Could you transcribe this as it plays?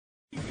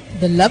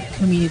The Love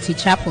Community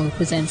Chapel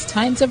presents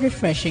Times of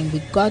Refreshing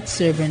with God's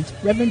servant,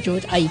 Reverend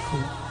George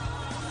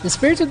Aiku. The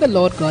Spirit of the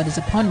Lord God is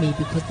upon me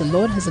because the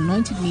Lord has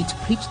anointed me to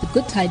preach the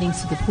good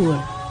tidings to the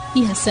poor.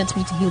 He has sent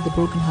me to heal the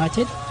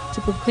brokenhearted,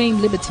 to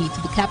proclaim liberty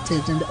to the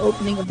captives and the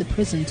opening of the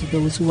prison to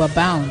those who are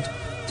bound,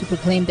 to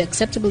proclaim the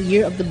acceptable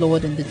year of the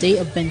Lord and the day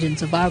of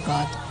vengeance of our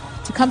God,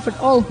 to comfort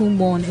all who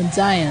mourn in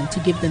Zion, to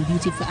give them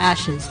beauty for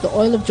ashes, the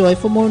oil of joy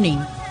for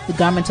mourning, the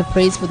garment of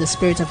praise for the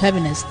spirit of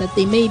heaviness, that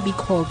they may be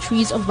called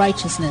trees of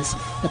righteousness,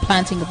 the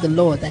planting of the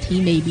Lord, that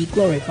he may be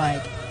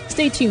glorified.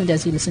 Stay tuned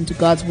as you listen to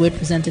God's word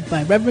presented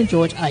by Reverend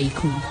George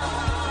Aiku.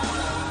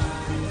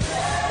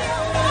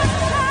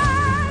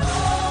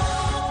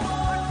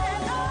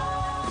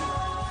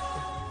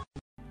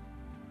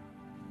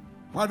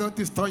 Why don't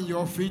you stand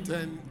your feet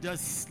and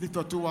just lift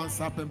your two hands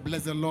up and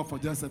bless the Lord for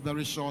just a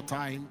very short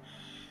time.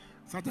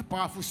 Such a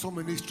powerful song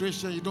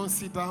ministration. You don't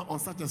sit down on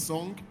such a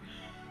song.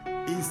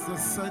 It's the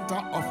center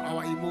of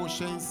our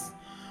emotions.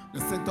 The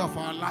center of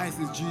our lives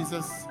is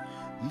Jesus.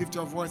 Lift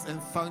your voice and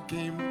thank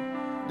him.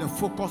 The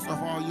focus of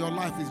your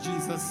life is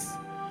Jesus.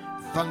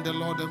 Thank the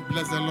Lord and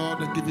bless the Lord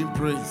and give him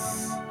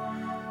praise.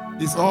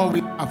 It's all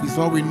we have. It's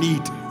all we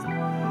need.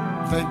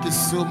 Thank you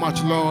so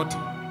much, Lord.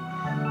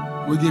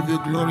 We give you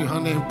glory,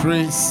 honor, and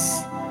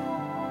praise.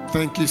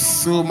 Thank you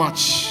so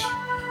much.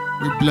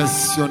 We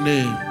bless your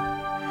name.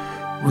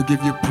 We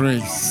give you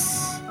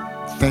praise.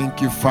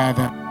 Thank you,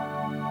 Father.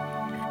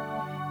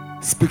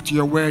 Speak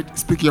your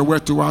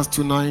word to us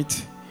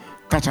tonight.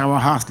 Touch our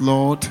hearts,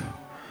 Lord,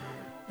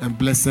 and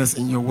bless us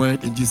in your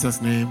word in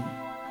Jesus' name.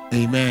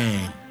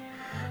 Amen.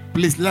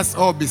 Please, let's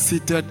all be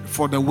seated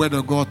for the word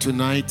of God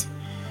tonight.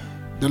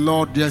 The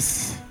Lord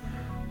just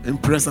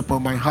impressed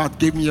upon my heart,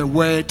 gave me a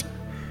word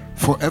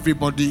for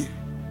everybody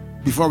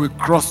before we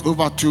cross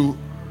over to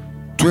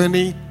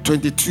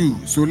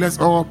 2022. So let's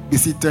all be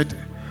seated.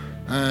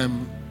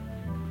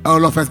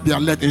 All of us be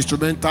alert.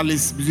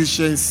 Instrumentalists,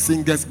 musicians,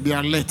 singers, be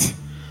alert,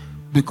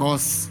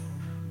 because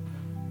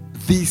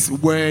this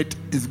word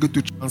is going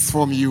to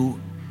transform you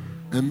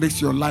and make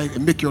your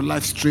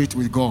life straight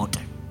with God.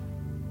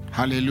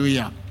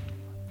 Hallelujah.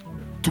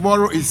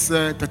 Tomorrow is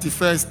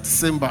 31st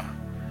December.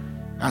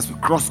 As we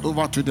cross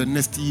over to the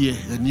next year,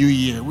 the new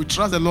year, we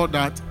trust the Lord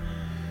that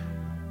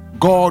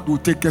God will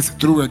take us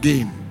through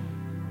again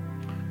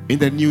in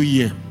the new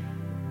year,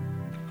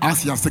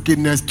 as he has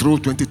taken us through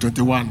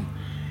 2021.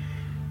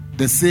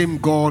 The same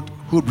God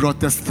who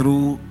brought us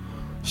through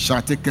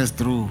shall take us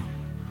through.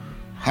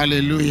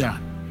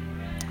 Hallelujah.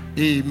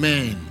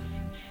 Amen.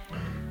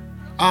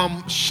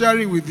 I'm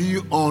sharing with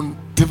you on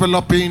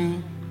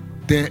developing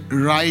the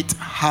right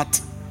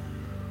heart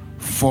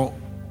for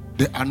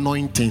the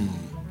anointing.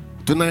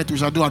 Tonight we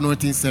shall do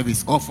anointing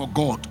service, or for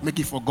God. Make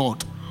it for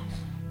God.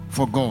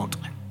 For God.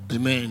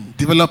 Amen.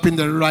 Developing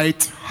the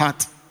right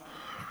heart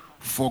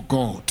for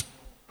God.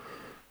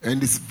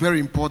 And it's very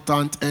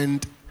important,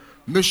 and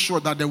make sure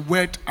that the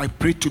word I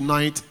pray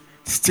tonight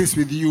stays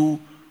with you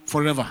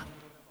forever.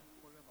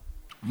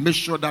 Make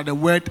sure that the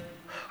word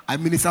I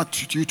minister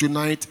to you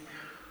tonight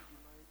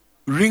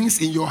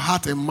rings in your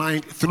heart and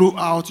mind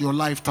throughout your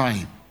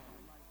lifetime.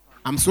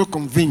 I'm so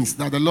convinced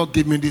that the Lord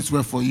gave me this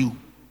word for you.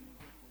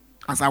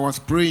 As I was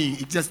praying,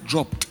 it just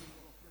dropped,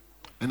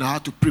 and I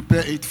had to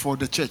prepare it for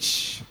the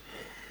church.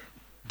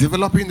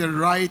 Developing the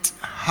right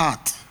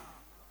heart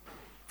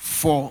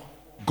for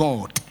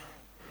God,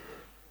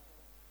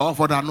 or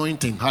for the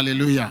anointing.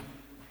 Hallelujah.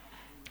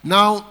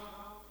 Now,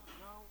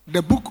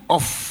 the book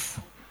of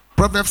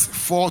Proverbs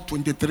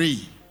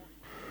 4:23.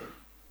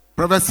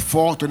 Proverbs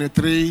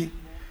 4:23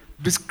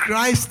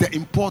 describes the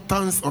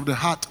importance of the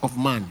heart of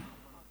man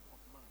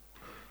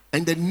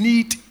and the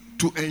need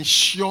to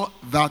ensure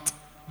that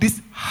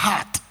this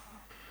heart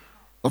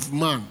of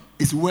man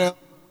is well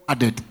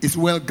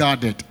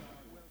guarded.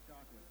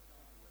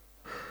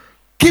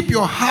 Keep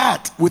your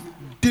heart with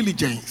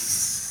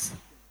diligence,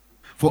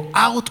 for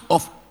out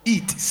of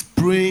it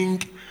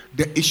spring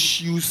the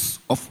issues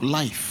of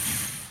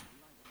life.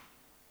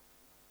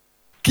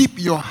 Keep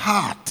your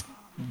heart.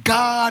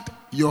 Guard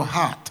your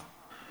heart.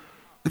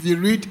 If you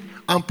read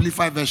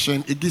Amplified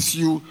Version, it gives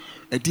you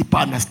a deeper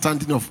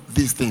understanding of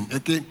this thing.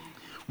 Okay?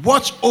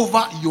 Watch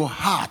over your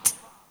heart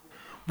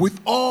with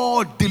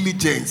all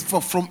diligence,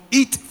 for from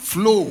it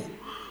flow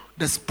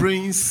the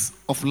springs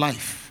of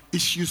life,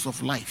 issues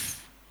of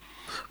life.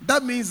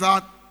 That means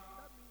that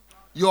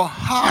your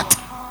heart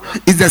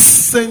is the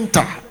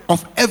center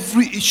of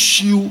every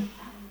issue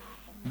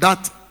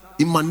that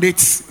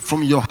emanates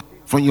from your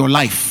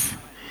life.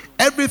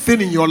 Everything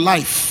in your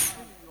life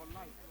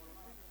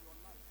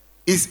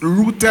is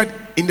rooted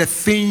in the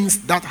things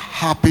that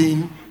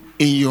happen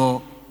in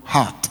your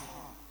heart.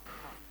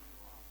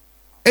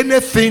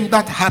 Anything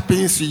that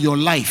happens in your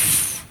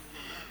life,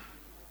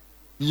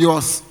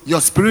 your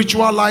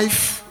spiritual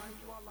life,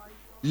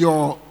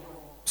 your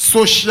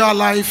social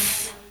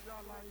life,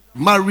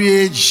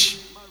 marriage,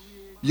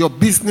 your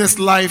business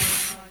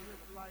life,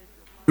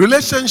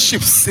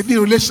 relationships,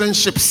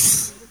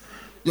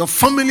 your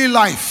family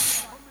life,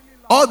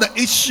 all the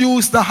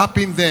issues that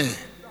happen there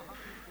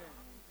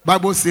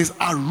Bible says,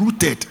 are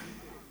rooted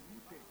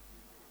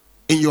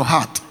in your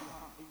heart.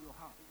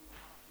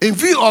 In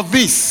view of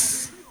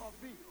this,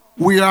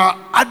 we are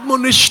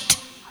admonished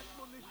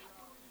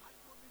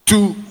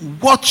to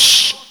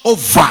watch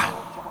over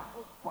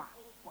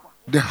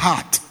the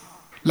heart,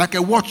 like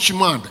a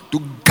watchman, to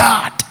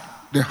guard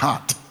the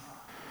heart.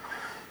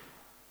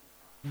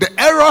 The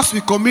errors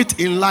we commit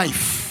in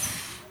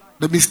life,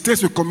 the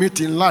mistakes we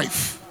commit in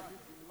life,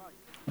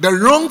 the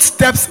wrong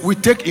steps we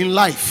take in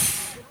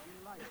life,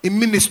 in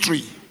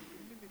ministry,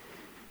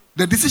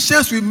 the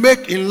decisions we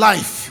make in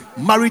life,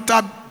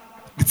 marital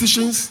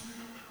decisions,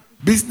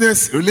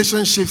 business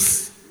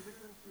relationships,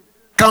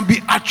 can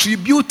be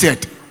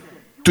attributed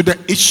to the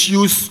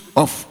issues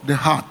of the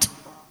heart.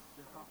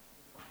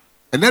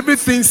 And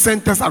everything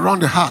centers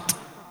around the heart.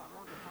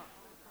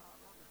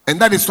 And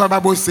that is why the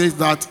Bible says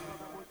that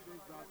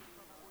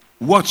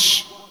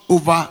watch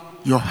over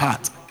your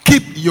heart.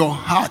 Keep your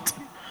heart.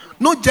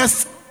 Not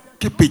just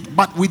keep it,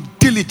 but with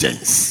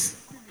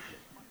diligence,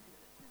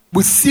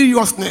 with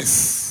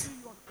seriousness,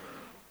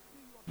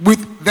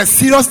 with the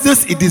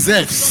seriousness it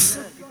deserves.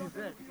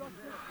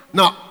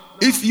 Now,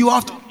 if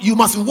you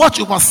must watch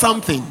over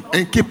something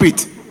and keep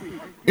it,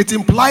 it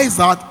implies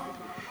that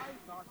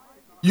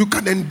you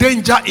can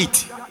endanger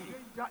it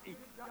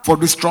for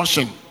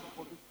destruction.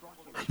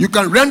 You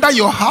can render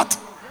your heart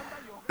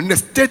in a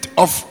state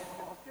of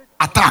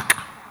attack,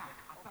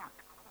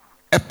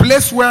 a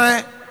place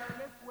where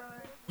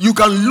you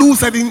can lose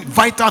certain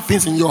vital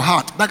things in your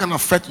heart that can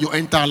affect your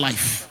entire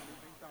life.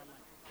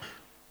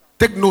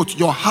 Take note,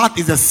 your heart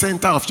is the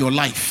center of your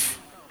life.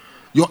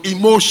 Your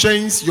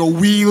emotions, your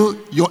will,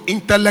 your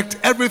intellect,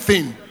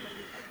 everything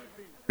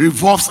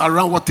revolves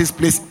around what takes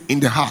place in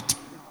the heart.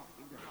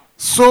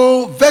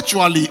 So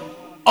virtually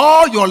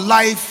all your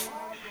life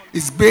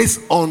is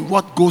based on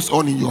what goes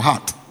on in your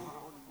heart.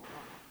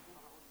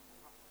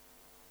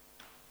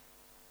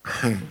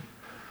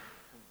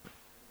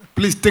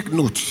 Please take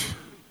note.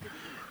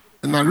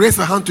 And I raise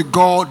a hand to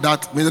God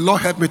that may the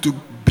Lord help me to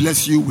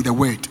bless you with a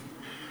word.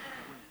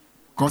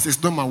 Because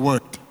it's not my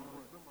word.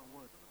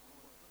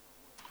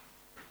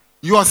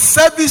 Your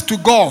service to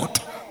God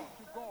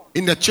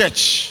in the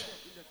church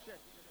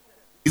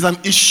is an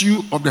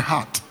issue of the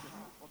heart.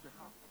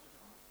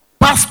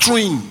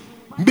 Pastoring,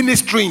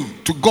 ministering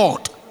to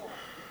God,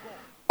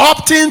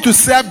 opting to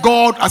serve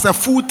God as a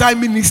full-time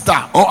minister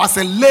or as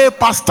a lay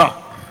pastor,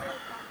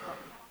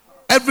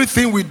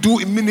 everything we do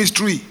in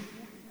ministry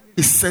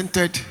is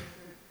centered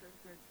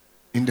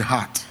in the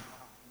heart.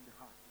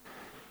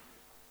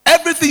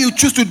 Everything you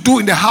choose to do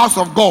in the house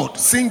of God,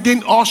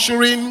 singing,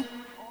 ushering,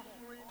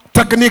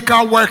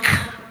 technical work,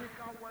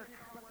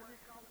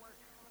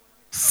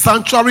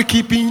 sanctuary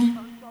keeping,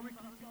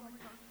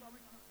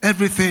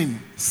 everything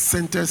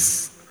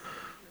centers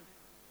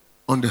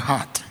on the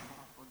heart.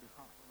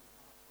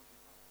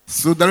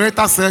 So the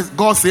writer says,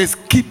 God says,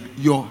 keep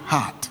your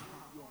heart,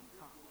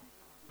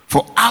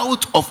 for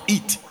out of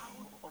it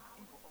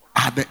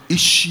are the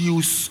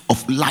issues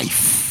of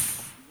life.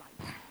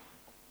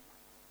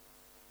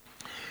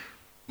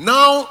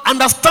 Now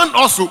understand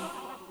also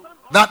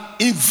that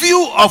in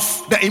view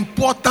of the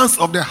importance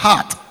of the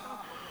heart,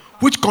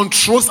 which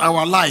controls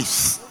our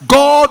lives,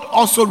 God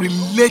also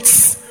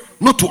relates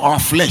not to our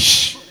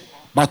flesh,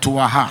 but to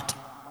our heart.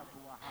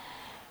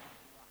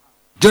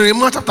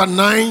 Jeremiah chapter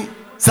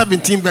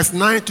 17 verse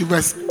 9 to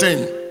verse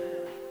 10.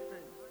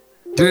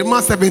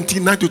 Jeremiah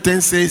 17, 9 to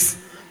 10 says,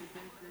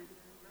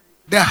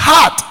 the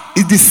heart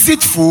is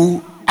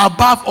deceitful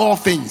above all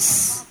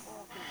things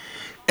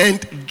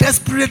and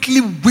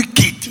desperately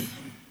wicked.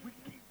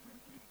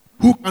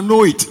 Who can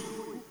know it?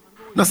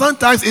 Now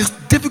sometimes it's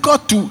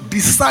difficult to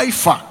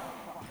decipher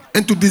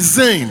and to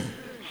discern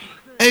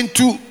and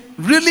to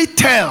really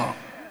tell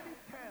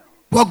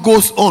what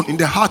goes on in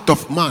the heart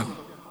of man.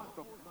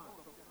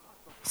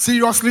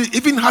 Seriously,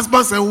 even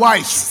husbands and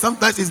wives,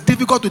 sometimes it's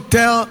difficult to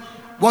tell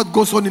what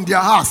goes on in their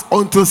hearts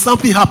until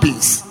something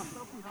happens.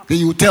 Then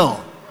you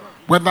tell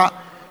whether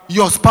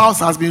your spouse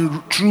has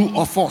been true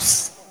or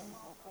false.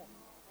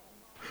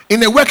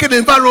 In a working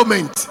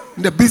environment,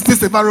 in the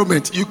business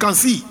environment, you can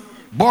see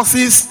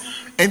bosses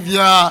and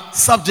their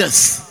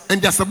subjects and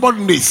their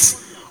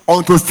subordinates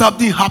until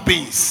something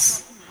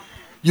happens.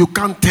 You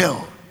can't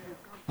tell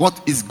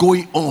what is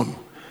going on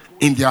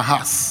in their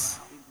hearts.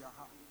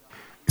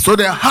 So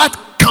their heart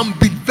can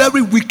be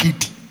very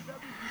wicked.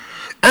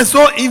 And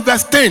so in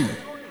verse 10,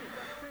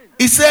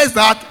 it says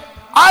that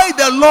I,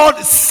 the Lord,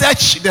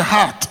 search the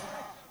heart.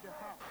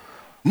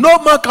 No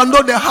man can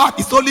know the heart.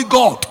 It's only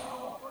God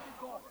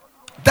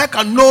that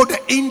can know the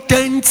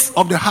intents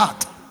of the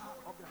heart.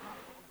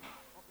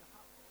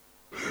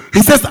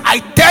 He says, I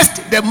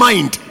test the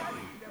mind,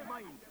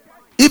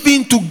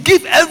 even to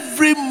give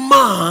every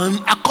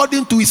man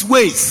according to his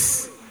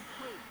ways,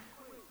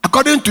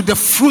 according to the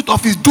fruit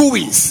of his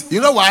doings.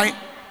 You know why?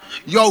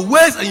 Your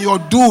ways and your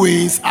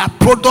doings are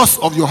products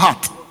of your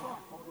heart.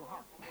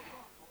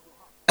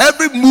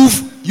 Every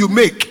move you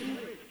make,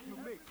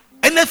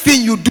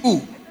 anything you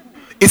do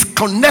is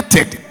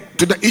connected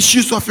to the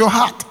issues of your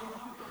heart.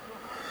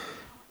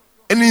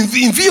 And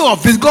in view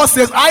of this, God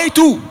says, I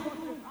too,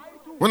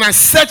 when I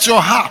search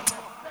your heart,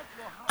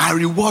 I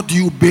reward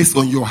you based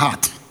on your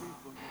heart.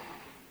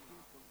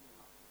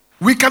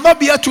 We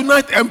cannot be here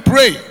tonight and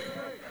pray,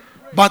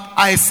 but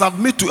I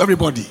submit to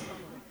everybody.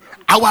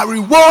 Our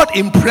reward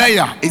in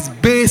prayer is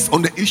based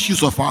on the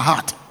issues of our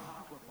heart.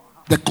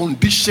 The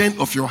condition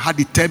of your heart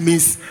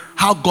determines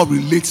how God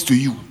relates to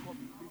you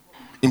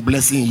in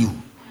blessing you.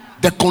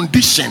 The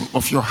condition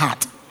of your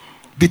heart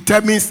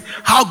determines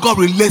how God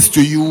relates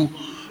to you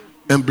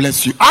and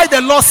bless you. I,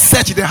 the Lord,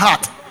 search the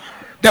heart.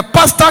 The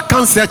pastor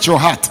can search your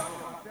heart.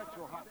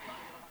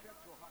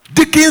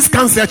 Deacons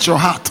can search your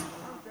heart.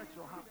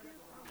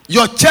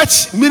 Your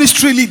church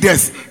ministry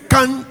leaders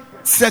can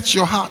search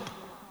your heart.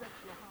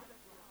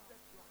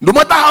 No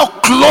matter how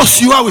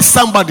close you are with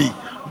somebody,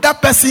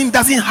 that person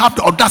doesn't have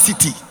the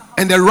audacity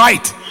and the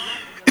right,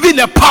 even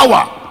the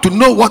power to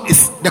know what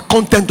is the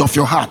content of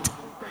your heart.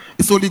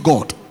 It's only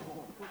God.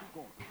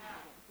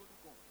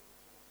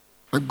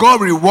 And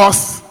God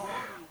rewards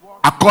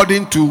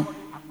according to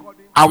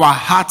our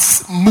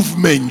heart's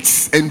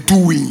movements and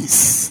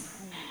doings.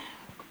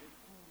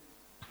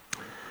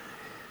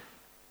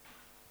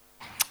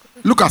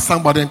 Look at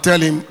somebody and tell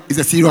him it's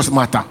a serious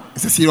matter.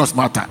 It's a serious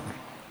matter.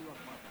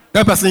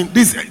 That person,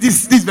 this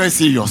is very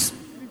serious.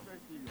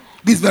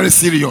 This is very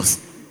serious.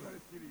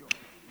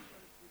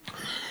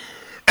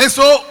 And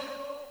so,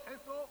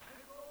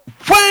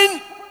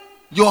 when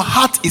your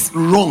heart is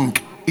wrong,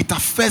 it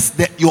affects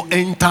your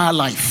entire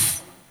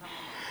life.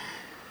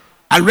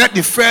 I read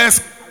the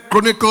First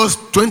Chronicles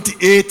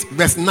 28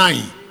 verse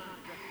 9.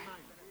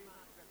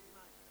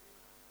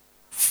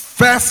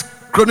 First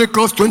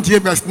Chronicles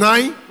 28 verse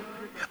 9.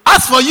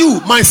 As for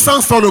you, my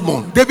son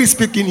Solomon, David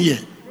speaking here,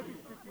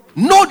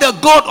 know the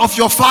God of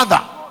your father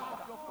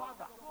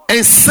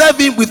and serve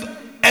him with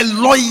a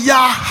loyal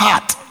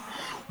heart.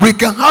 We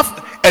can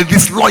have a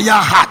disloyal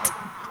heart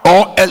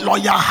or a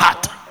loyal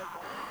heart,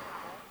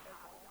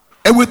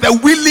 and with a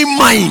willing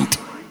mind,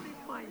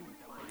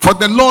 for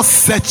the Lord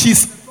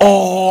searches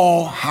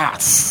all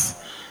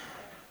hearts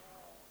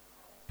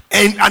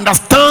and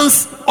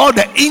understands all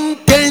the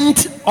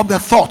intent of the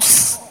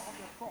thoughts.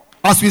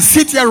 As we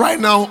sit here right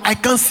now, I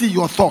can't see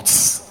your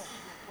thoughts.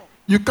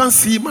 You can't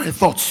see my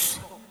thoughts.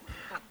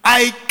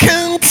 I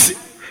can't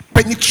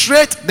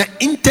penetrate the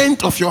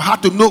intent of your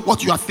heart to know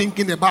what you are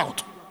thinking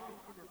about.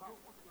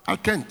 I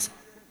can't.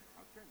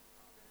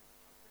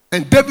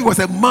 And David was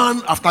a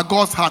man after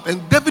God's heart.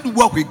 And David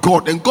worked with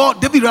God. And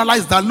David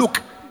realized that,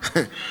 look,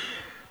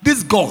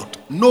 this God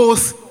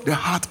knows the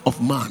heart of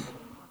man.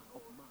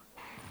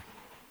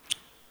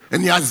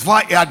 And he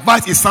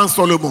advised his son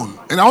Solomon.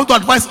 And I want to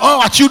advise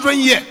all our children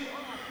here.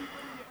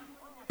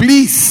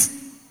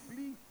 Please,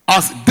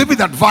 as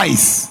David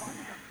advised,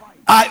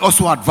 I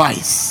also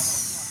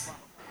advise.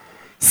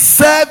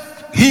 Serve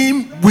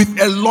him with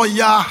a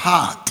loyal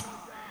heart,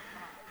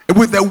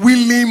 with a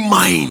willing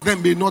mind. They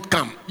may not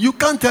come. You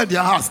can't tell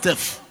their heart,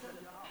 Steph.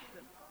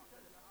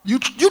 You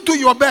do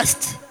your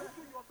best.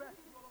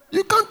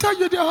 You can't tell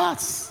you their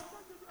hearts.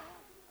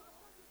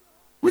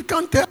 We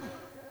can't tell.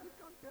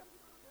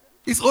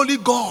 It's only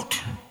God.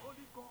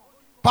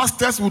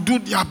 Pastors will do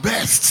their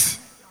best.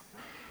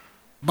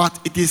 But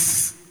it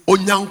is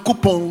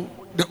Onyankopon,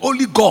 the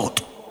only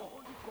God,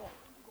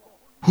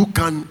 who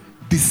can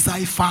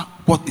decipher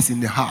what is in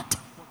the heart.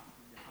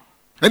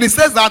 And it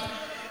says that,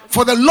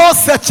 for the Lord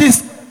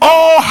searches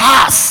all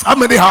hearts. How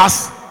many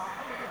hearts?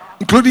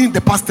 Including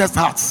the pastor's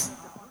hearts.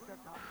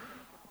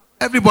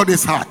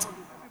 Everybody's heart.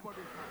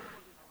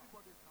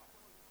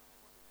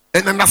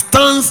 And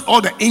understands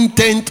all the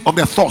intent of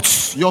the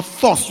thoughts. Your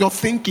thoughts, your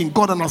thinking,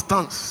 God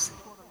understands.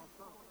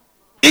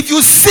 If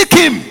you seek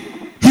him,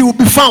 he will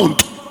be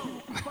found.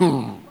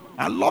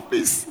 I love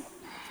this.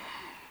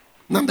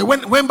 Now,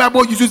 when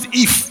Bible uses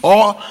if,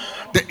 or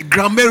the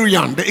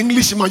grammarian, the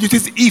Englishman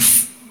uses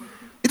if,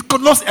 it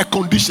connotes a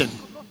condition.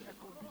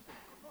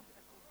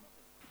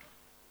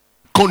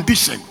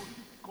 Condition.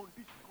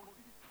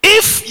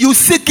 If you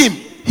seek him,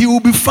 he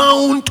will be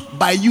found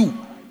by you.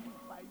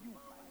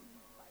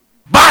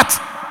 But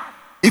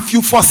if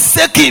you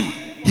forsake him,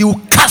 he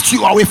will cast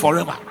you away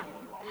forever.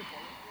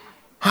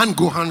 Hand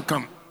go, hand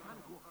come.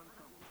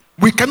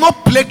 We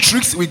cannot play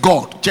tricks with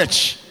God,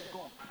 church.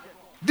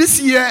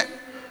 This year,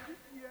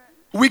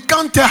 we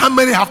can't tell how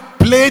many have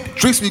played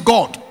tricks with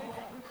God.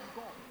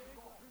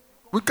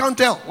 We can't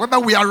tell whether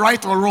we are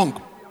right or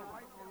wrong.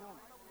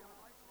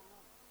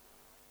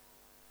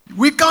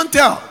 We can't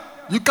tell.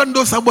 You can't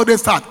know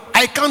somebody's heart.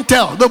 I can't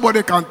tell.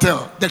 Nobody can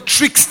tell. The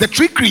tricks, the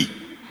trickery.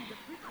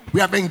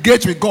 We have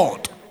engaged with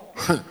God.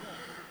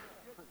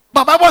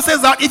 But Bible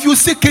says that if you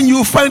seek him, you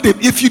will find him.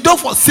 If you don't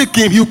forsake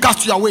him, he will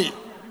cast you away.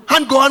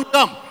 Hand go, hand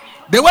come.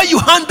 The way you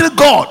handle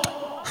God,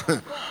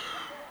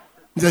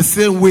 the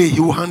same way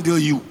he will handle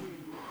you.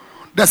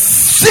 The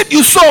seed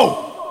you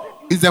sow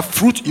is the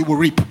fruit you will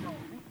reap.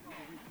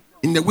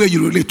 In the way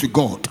you relate to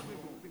God.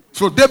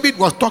 So David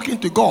was talking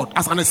to God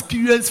as an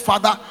experienced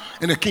father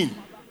and a king.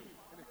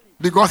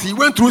 Because he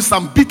went through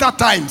some bitter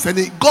times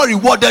and God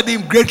rewarded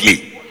him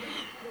greatly.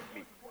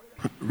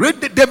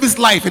 Read David's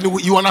life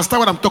and you understand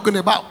what I'm talking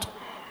about.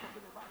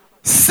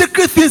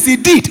 Secret things he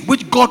did,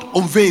 which God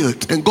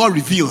unveiled and God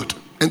revealed,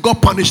 and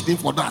God punished him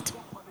for that.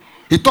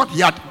 He thought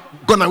he had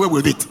gone away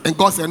with it, and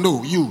God said,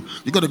 no, you're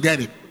going to get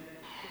it.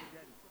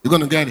 You're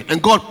going to get it.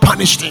 And God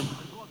punished him.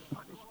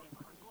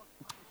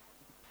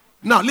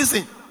 Now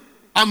listen,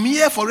 I'm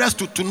here for us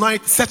to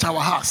tonight search our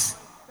hearts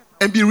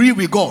and be real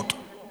with God.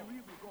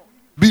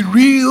 Be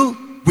real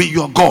with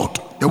your God,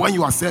 the one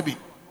you are serving.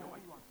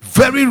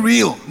 Very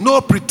real.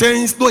 No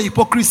pretense, no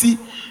hypocrisy.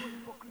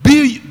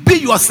 Be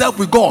yourself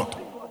with God.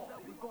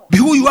 Be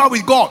who you are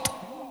with God.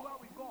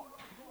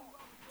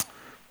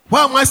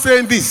 Why am I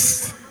saying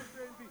this?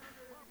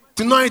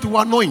 Tonight we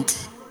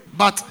anoint.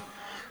 But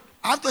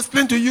I have to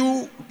explain to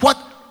you what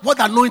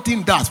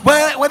anointing does.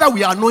 Whether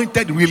we are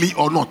anointed really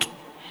or not.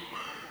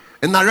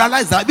 And I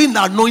realize that being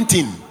the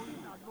anointing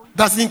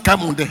doesn't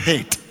come on the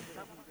head.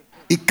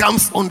 It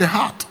comes on the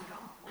heart.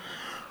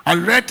 I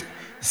read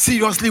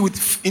seriously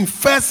in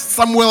 1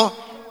 Samuel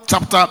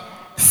chapter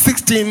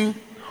 16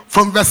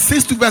 from verse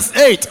 6 to verse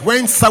 8,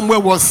 when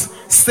Samuel was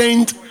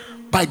sent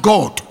by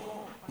God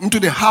into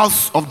the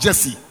house of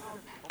Jesse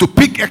to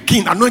pick a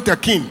king, anoint a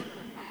king.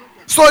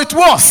 So it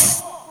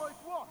was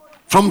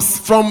from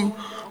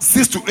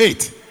 6 to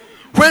 8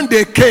 when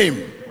they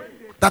came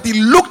that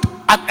he looked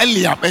at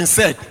Eliab and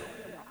said,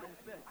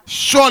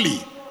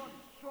 surely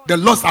the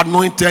Lord's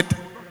anointed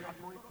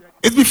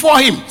is before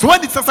him. So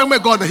when Samuel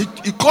got there,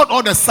 he called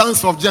all the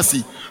sons of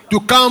Jesse to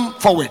come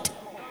forward.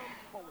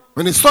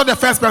 When he saw the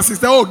first person, he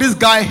said, oh, this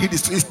guy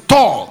is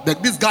tall.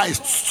 This guy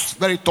is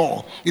very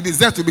tall. He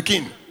deserves to be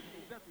king.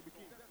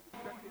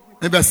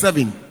 In verse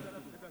 7.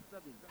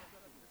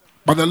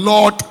 But the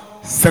Lord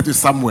said to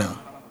Samuel,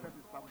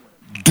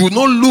 do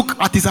not look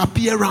at his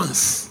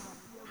appearance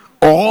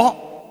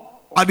or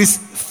at his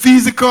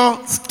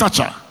physical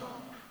stature,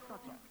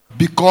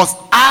 because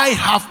I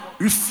have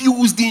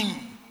refused him.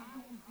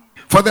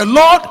 For the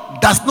Lord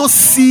does not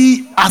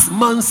see as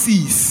man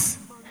sees.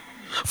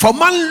 For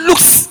man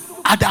looks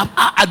at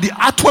the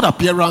outward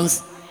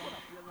appearance,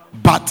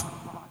 but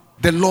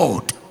the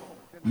Lord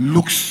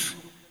looks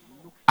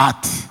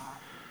at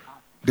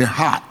the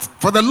heart.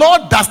 For the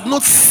Lord does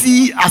not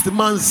see as the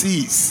man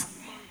sees.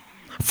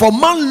 For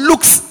man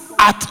looks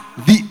at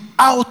the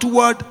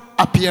outward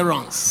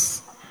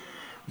appearance,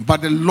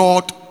 but the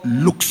Lord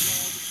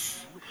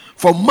looks.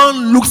 For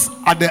man looks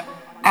at the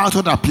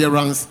outward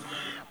appearance,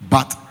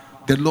 but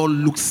the Lord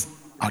looks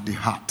at the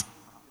heart.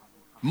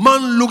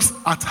 Man looks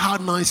at how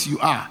nice you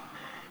are.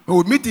 When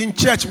we meet in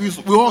church, we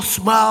all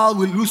smile,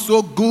 we look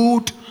so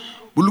good,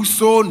 we look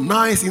so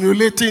nice in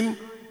relating.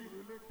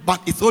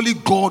 But it's only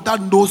God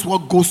that knows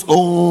what goes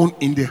on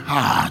in the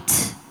heart.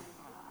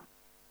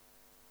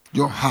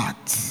 Your heart.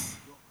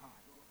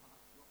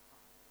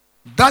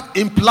 That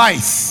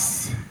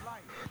implies,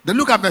 then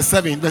look at verse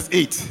 7, verse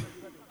 8.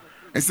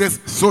 It says,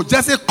 so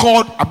Jesse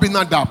called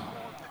Abinadab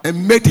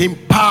and made him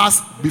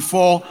pass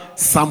before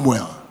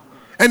Samuel.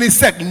 And he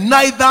said,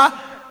 neither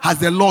has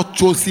the Lord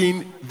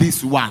chosen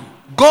this one.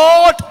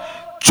 God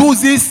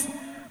chooses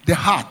the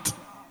heart,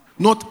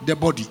 not the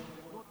body.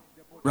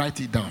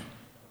 Write it down.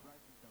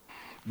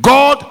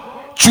 God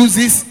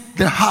chooses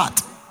the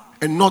heart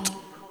and not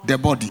the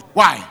body.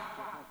 Why?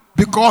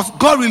 Because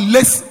God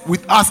relates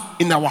with us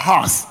in our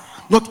hearts,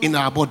 not in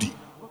our body.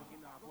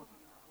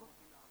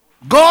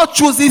 God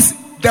chooses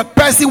the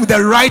person with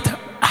the right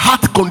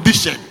heart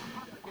condition,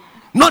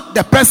 not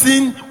the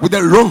person with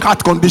the wrong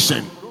heart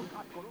condition.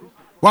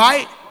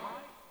 Why?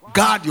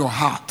 Guard your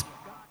heart.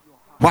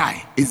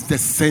 Why? It's the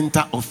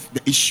center of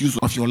the issues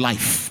of your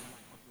life.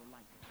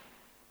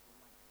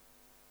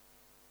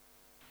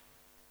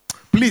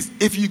 Please,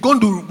 if you're going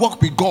to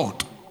walk with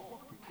God,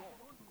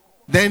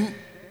 then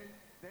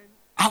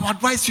I would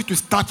advise you to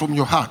start from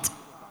your heart.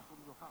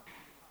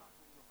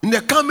 In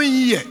the coming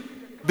year,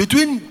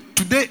 between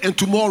today and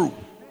tomorrow,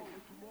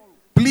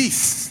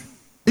 please,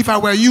 if I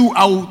were you,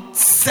 I would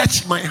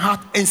search my heart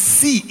and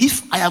see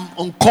if I am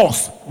on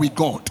course with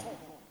God.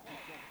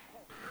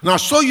 And I'll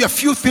show you a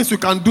few things you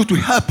can do to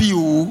help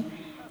you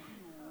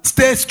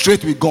stay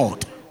straight with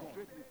God.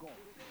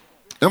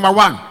 Number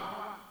one,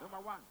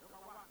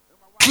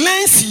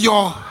 cleanse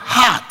your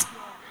heart.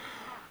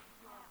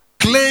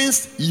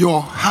 Cleanse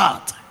your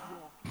heart.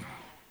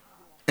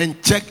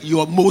 And check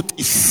your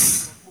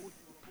motives.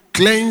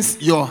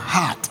 Cleanse your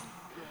heart.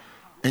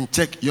 And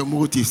check your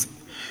motives.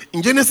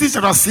 In Genesis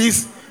chapter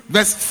 6,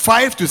 verse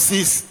 5 to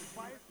 6.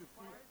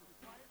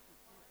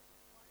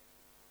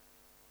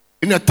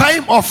 In the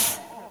time of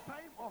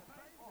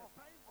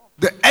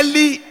the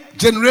early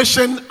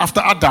generation after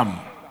Adam,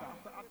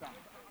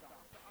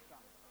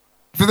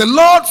 the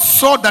Lord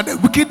saw that the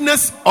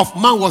wickedness of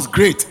man was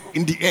great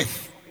in the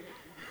earth,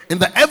 and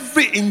that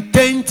every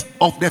intent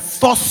of the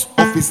thoughts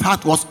of his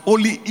heart was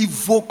only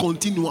evil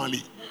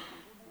continually.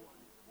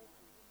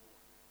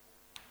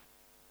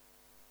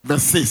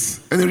 Verse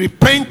 6. And he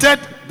repented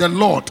the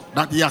Lord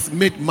that he has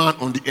made man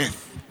on the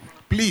earth.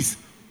 Please,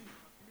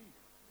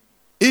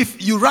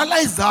 if you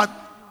realize that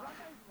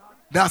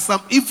there are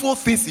some evil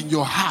things in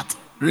your heart,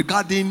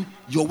 regarding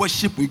your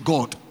worship with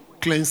God,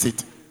 cleanse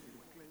it.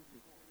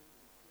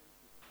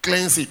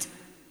 Cleanse it.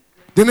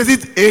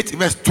 Genesis 8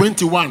 verse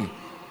 21.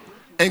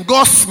 And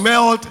God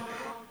smelled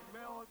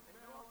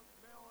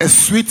a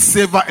sweet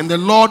savor, and the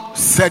Lord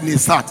said in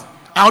his heart,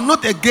 I will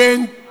not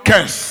again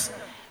curse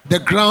the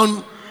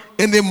ground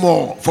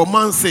anymore for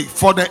man's sake,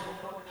 for the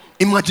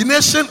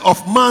imagination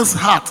of man's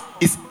heart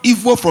is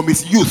evil from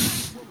his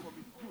youth.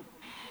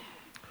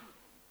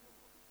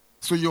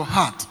 So your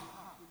heart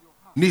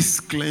needs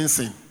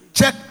cleansing.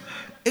 Check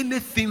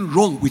anything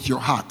wrong with your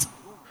heart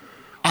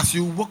as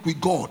you walk with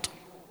God.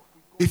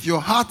 If your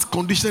heart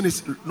condition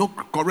is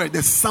not correct,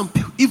 there's some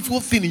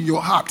evil thing in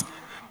your heart,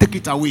 take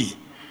it away.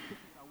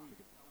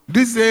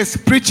 These days,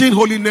 preaching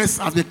holiness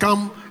has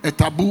become a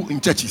taboo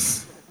in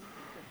churches.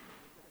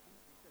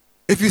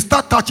 If you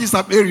start touching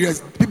some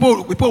areas,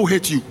 people will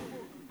hate you.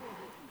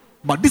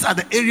 But these are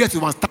the areas you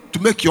must start to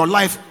make your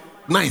life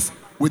nice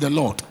with the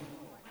Lord.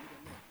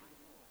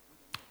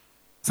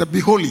 So be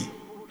holy,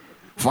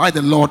 for I,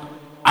 the Lord,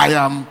 I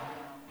am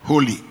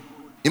holy.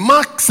 In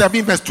Mark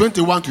 7, verse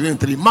 21 to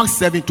 23, Mark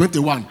 7,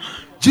 21,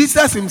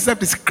 Jesus himself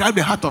described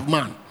the heart of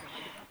man.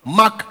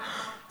 Mark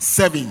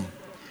 7.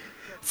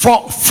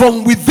 For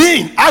from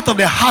within, out of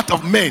the heart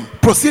of men,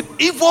 proceed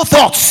evil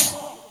thoughts,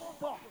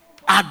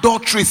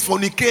 adulteries,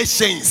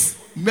 fornications,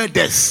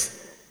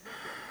 murders,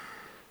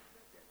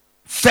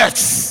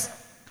 thefts,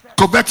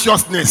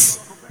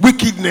 covetousness,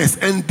 wickedness,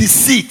 and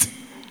deceit,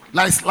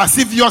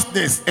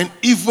 lasciviousness, and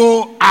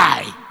evil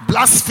eye,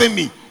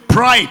 blasphemy,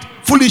 pride,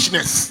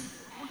 foolishness.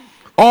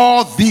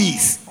 All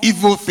these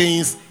evil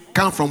things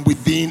come from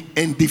within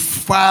and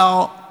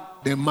defile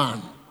the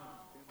man.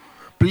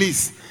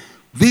 Please,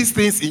 these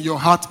things in your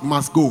heart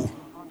must go.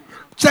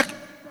 Check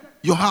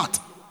your heart.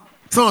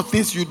 Some of the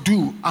things you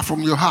do are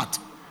from your heart.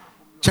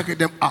 Check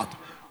them out.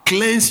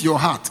 Cleanse your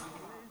heart.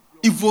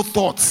 Evil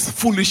thoughts,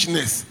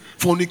 foolishness,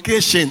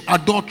 fornication,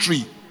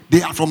 adultery,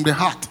 they are from the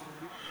heart.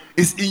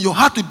 It's in your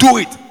heart to do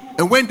it.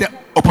 And when the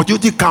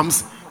opportunity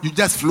comes, you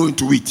just flow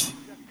into it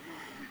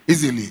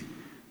easily.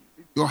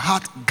 Your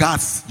heart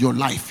guards your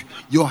life.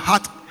 Your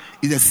heart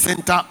is the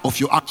center of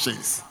your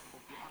actions.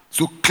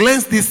 So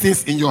cleanse these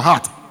things in your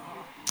heart.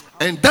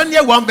 And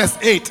Daniel 1 verse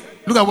 8,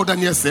 look at what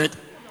Daniel said.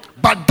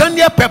 But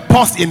Daniel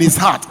purposed in his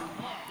heart.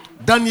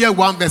 Daniel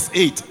 1 verse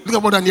 8, look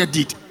at what Daniel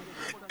did.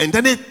 And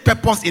Daniel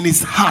purposed in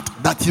his heart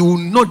that he will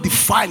not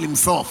defile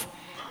himself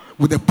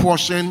with a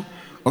portion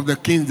of the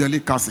king's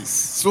delicacies.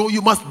 So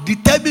you must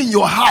determine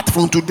your heart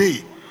from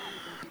today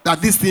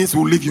that these things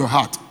will leave your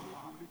heart.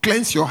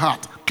 Cleanse your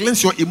heart.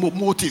 Cleanse your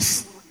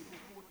motives.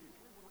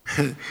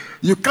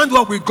 You can't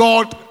walk with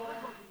God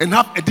and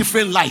have a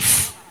different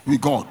life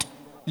with God.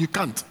 You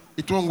can't.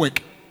 It won't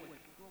work.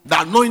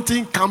 The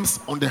anointing comes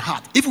on the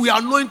heart. If we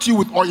anoint you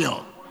with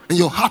oil and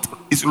your heart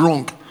is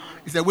wrong,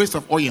 it's a waste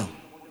of oil.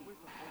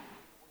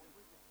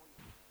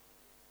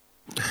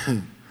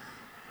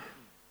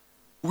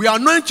 We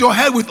anoint your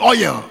head with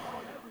oil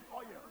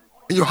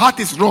and your heart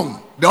is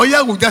wrong. The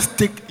oil will just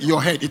take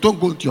your head. It won't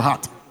go into your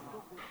heart.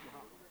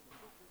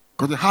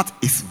 Because the heart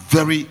is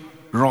very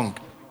wrong.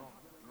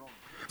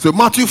 So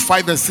Matthew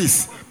 5 verse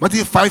 6.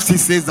 Matthew 5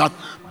 6 says that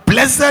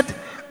blessed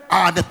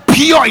are the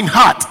pure in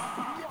heart,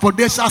 for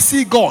they shall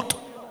see God.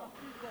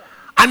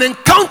 An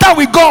encounter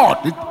with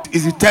God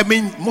is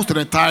determined most of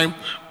the time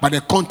by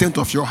the content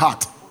of your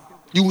heart.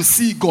 You will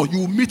see God. You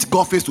will meet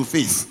God face to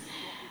face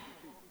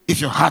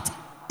if your heart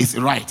is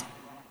right.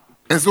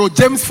 And so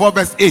James 4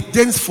 verse 8,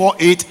 James 4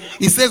 8,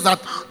 he says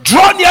that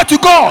draw near to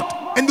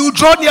God and he will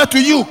draw near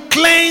to you.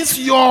 Cleanse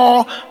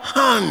your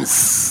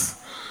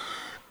hands.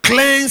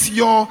 Cleanse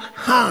your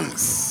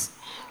hands.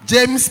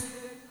 James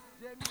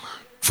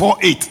 4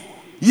 8.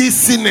 Ye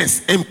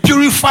sinners, and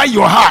purify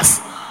your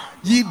hearts,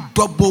 ye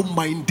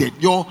double-minded.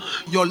 Your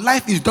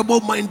life is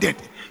double-minded.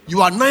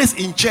 You are nice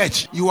in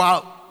church. You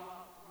are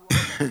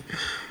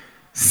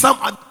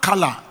some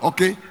color,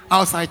 okay,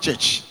 outside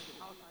church.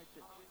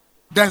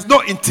 There's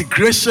no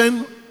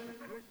integration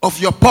of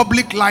your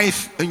public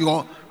life and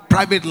your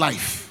private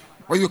life.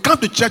 When you come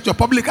to church, your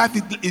public life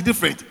is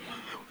different.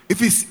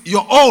 If it's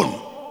your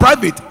own,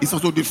 private is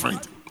also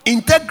different.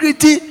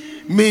 Integrity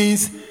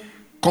means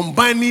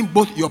combining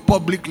both your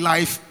public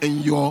life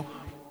and your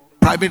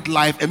private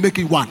life and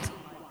making one.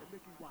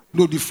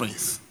 No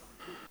difference.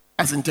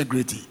 That's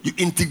integrity. You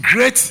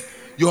integrate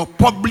your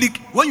public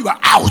when you are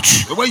out,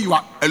 when you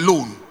are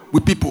alone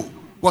with people.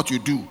 What you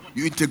do,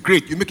 you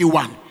integrate, you make it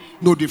one.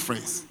 No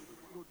difference.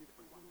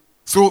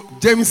 So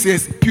James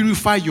says,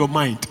 purify your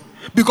mind.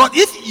 Because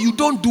if you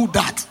don't do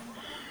that,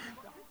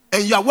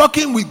 and you are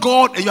working with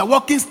God, and you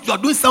are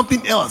doing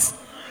something else.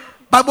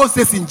 Bible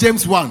says in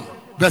James 1,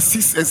 verse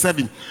 6 and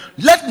 7,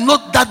 let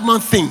not that man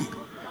think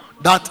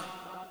that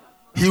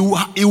he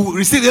will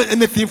receive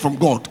anything from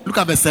God. Look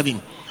at verse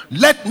 7.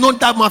 Let not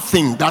that man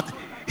think that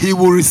he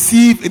will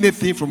receive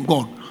anything from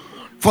God.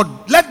 For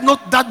let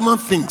not that man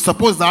think,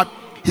 suppose that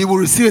he will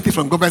receive anything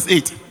from God. Verse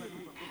 8.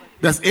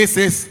 Verse 8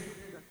 says,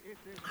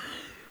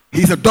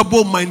 he's a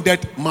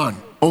double-minded man,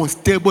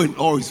 unstable in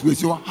all his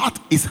ways. Your heart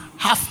is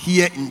half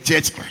here in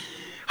church,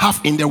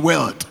 half in the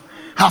world,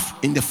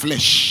 half in the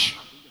flesh.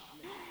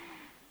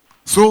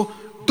 So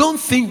don't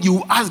think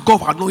you ask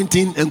God for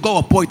anointing and God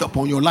will pour it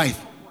upon your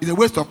life. It's a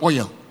waste of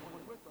oil.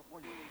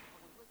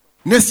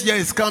 Next year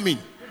is coming,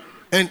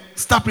 and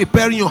start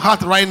preparing your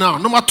heart right now.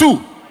 Number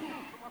 2,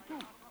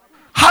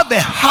 have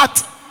a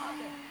heart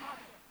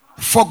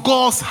for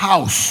God's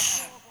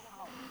house.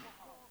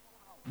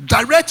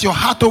 Direct your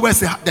heart towards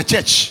the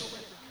church.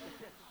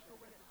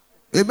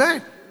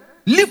 Amen.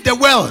 Leave the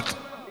world.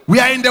 We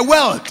are in the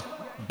world,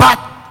 but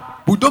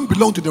we don't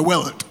belong to the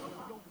world.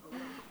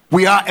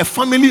 We are a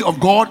family of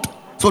God.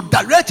 So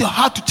direct your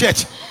heart to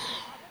church.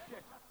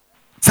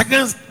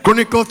 2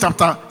 Chronicles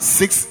chapter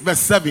 6 verse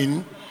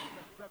 7.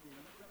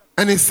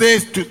 And it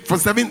says from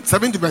 7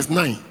 to verse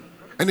 9.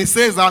 And it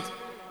says that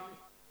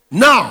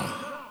now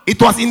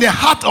it was in the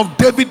heart of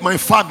David my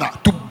father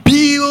to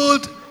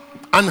build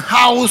an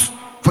house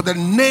for the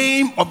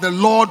name of the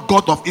Lord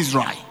God of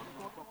Israel.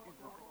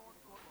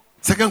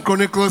 2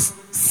 Chronicles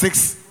 6,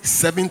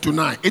 7 to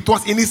 9. It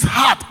was in his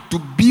heart to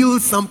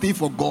build something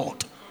for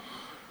God.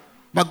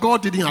 But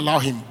God didn't allow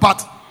him.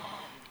 But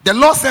the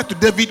Lord said to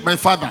David my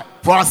father,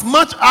 for as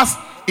much as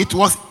it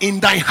was in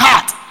thy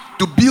heart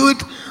to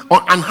build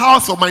an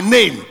house for my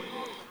name,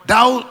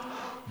 thou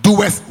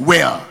doest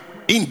well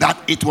in that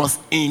it was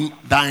in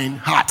thine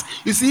heart.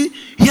 You see,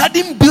 he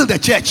hadn't built a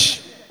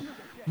church,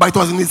 but it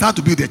was in his heart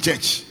to build a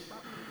church.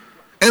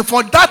 And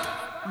for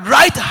that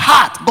right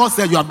heart, God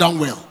said, you have done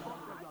well.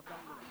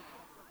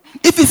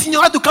 If it's in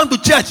your heart to come to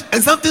church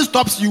and something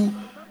stops you,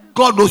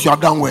 God knows you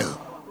have done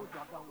well.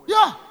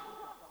 Yeah.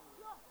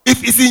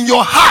 If it's in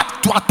your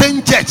heart to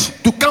attend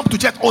church, to come to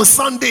church on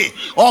Sunday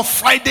or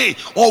Friday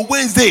or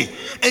Wednesday,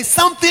 and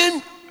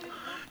something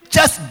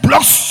just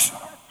blocks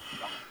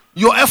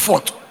your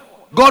effort,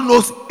 God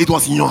knows it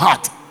was in your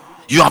heart.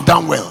 You have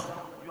done well.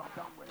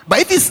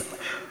 But if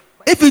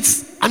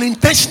it's an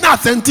intentional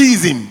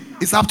absenteeism,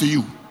 it's up to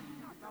you.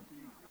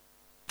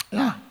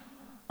 Yeah.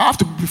 I have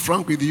to be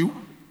frank with you.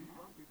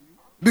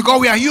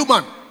 Because we are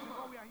human.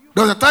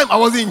 There was a time I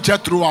wasn't in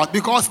church throughout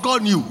because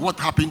God knew what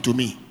happened to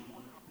me.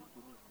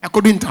 I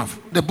couldn't have.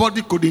 The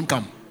body couldn't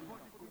come.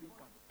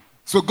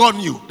 So God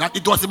knew that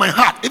it was in my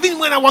heart. Even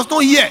when I was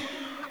not here,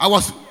 I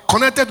was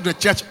connected to the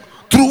church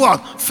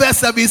throughout. First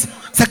service,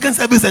 second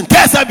service, and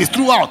third service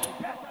throughout.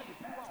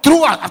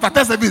 After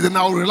third service, then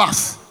I will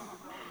relax.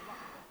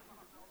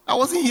 I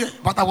wasn't here,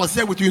 but I was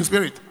here with you in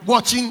spirit,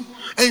 watching.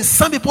 And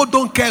some people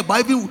don't care,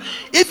 but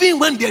even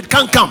when they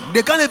can't come,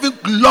 they can't even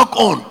log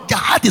on. Their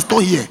heart is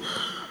not here.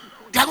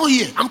 They are not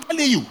here. I'm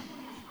telling you.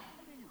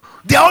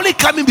 They are only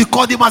coming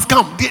because they must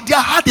come. Their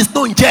heart is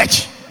not in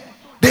church.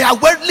 They are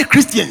worldly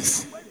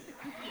Christians.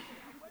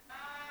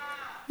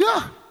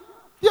 Yeah.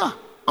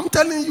 I'm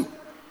telling you.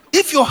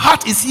 If your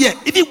heart is here,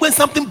 even when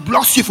something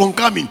blocks you from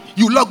coming,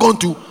 you log on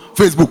to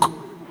Facebook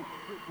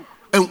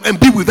and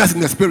be with us in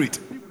the spirit.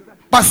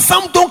 But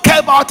some don't care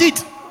about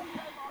it.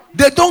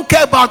 They don't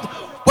care about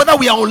whether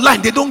we are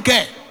online. They don't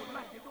care.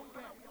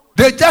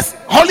 They just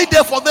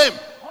holiday for them.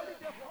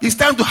 It's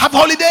time to have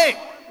holiday.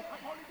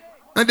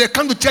 And they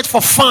come to church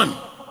for fun.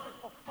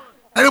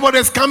 Everybody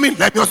is coming.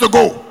 Let me also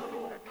go.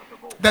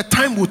 The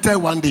time will tell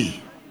one day.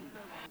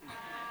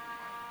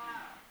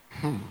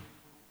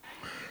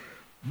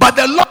 But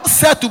the Lord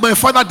said to my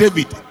father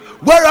David,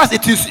 whereas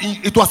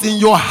it was in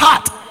your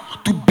heart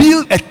to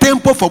build a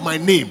temple for my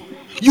name,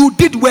 you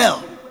did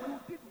well.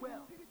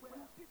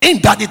 In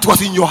that it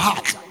was in your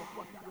heart.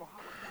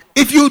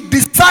 If you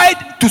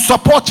decide to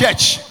support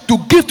church, to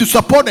give to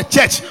support the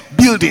church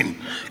building,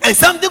 and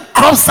something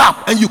crops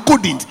up and you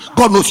couldn't,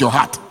 God knows your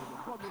heart.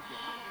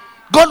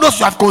 God knows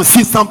you have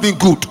conceived something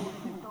good,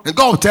 and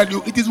God will tell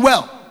you it is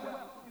well.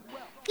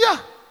 Yeah.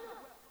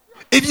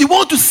 If you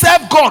want to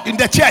serve God in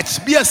the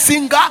church, be a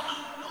singer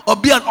or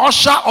be an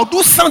usher or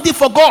do something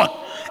for God,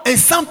 and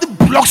something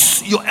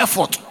blocks your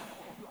effort,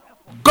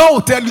 God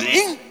will tell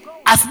you,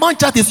 as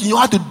much as it's in your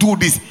heart to do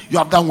this, you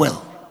have done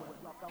well.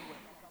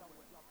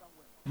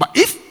 But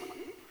if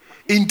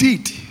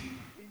indeed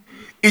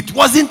it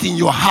wasn't in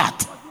your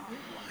heart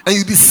and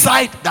you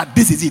decide that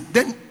this is it,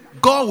 then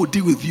God will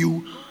deal with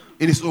you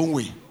in his own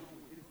way.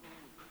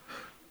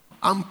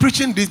 I'm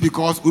preaching this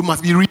because we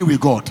must be real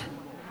with God.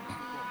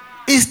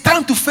 It's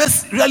time to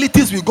face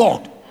realities with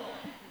God.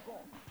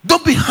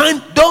 Don't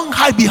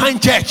hide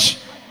behind church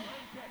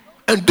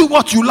and do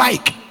what you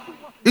like.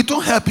 It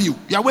won't help you.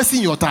 You are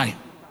wasting your time.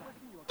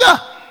 Yeah.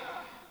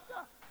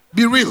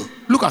 Be real.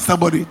 Look at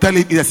somebody. Tell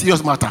him it's a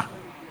serious matter.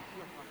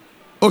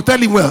 Oh, tell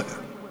him well.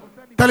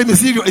 Tell him it's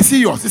serious. It's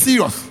serious. It's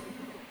serious.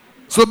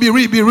 So be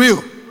real. Be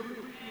real.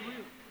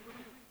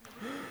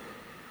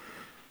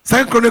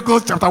 2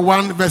 Chronicles chapter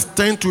 1 verse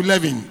 10 to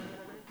 11.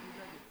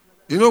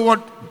 You know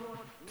what?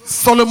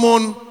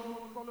 Solomon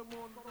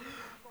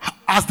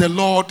asked the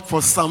Lord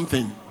for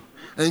something.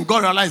 And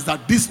God realized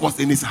that this was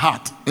in his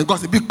heart. And God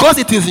said, because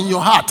it is in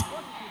your heart,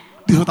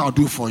 this is what I'll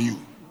do for you.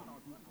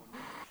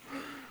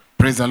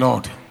 Praise the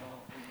Lord.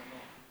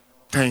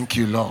 Thank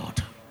you,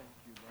 Lord.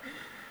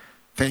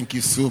 Thank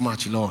you so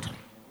much, Lord.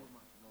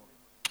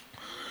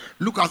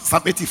 Look at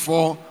Psalm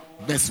 84,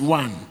 verse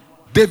 1.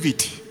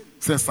 David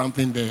says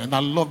something there, and I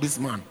love this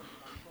man.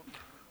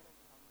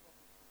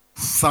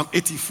 Psalm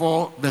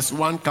 84, verse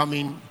 1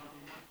 coming.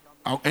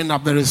 I'll end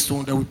up very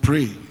soon. Then we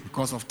pray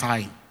because of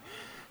time.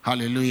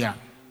 Hallelujah.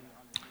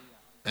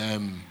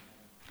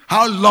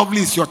 How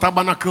lovely is your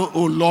tabernacle,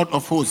 O Lord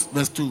of hosts.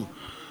 Verse 2.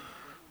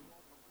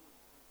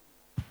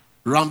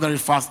 Run very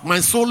fast. My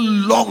soul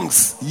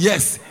longs,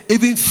 yes,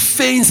 even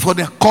faints for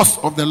the cause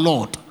of the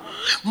Lord.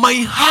 My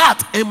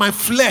heart and my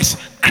flesh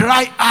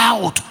cry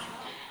out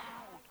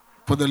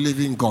for the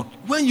living God.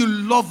 When you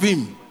love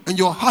him and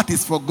your heart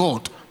is for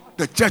God,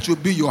 the church will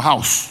be your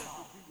house.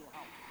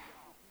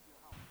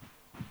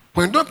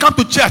 When you don't come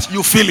to church,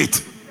 you feel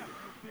it.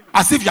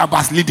 As if you are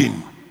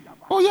backsliding.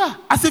 Oh yeah,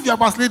 as if you are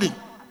backsliding.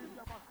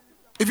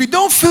 If you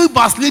don't feel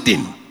backsliding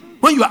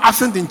when you are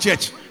absent in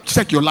church,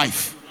 check your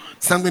life.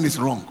 Something is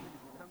wrong.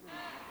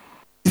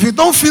 If you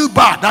don't feel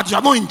bad that you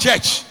are not in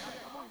church,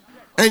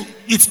 and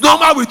it's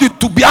normal with you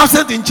to be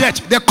absent in church,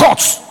 the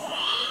courts,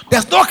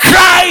 there's no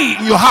cry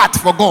in your heart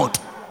for God,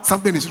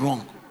 something is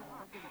wrong.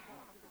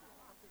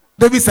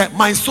 David said,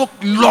 my soul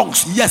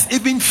longs, yes,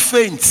 even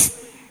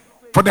faints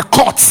for the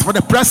courts, for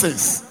the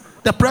presence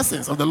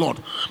of the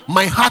Lord.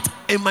 My heart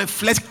and my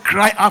flesh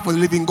cry out for the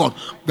living God.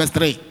 Verse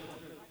 3.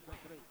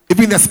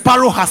 Even the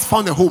sparrow has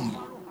found a home,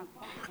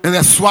 and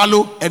the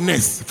swallow a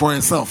nest for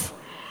herself,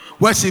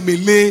 where she may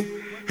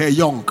lay her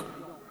young.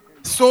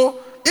 So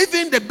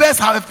even the birds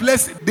have a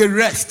place they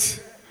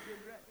rest.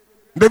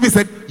 David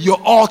said, your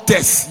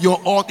altars,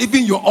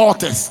 even your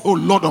altars, O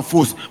Lord of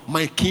hosts,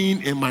 my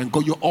King and my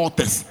God, your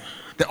altars,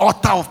 the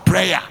altar of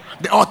prayer,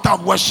 the altar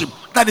of worship,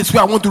 that is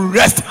where I want to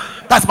rest.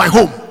 That's my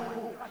home.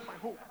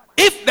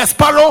 If the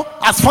sparrow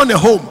has found a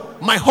home,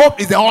 my home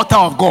is the altar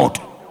of God.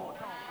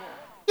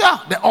 Yeah,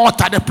 the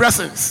altar, the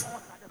presence.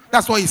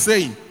 That's what he's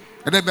saying.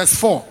 And then verse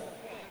 4,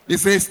 he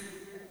says,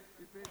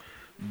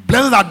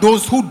 blessed are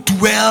those who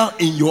dwell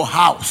in your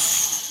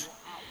house.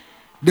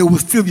 They will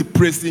still be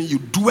praising you.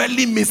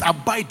 Dwelling means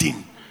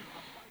abiding.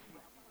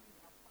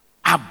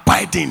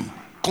 Abiding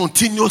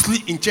continuously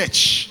in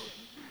church.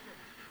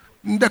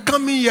 In the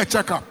coming year,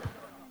 check up.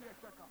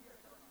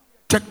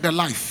 Check the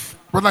life.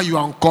 Whether you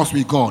are on course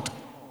with God.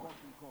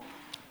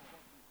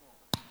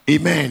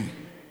 Amen.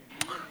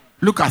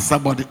 Look at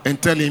somebody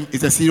and tell him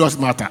it's a serious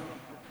matter.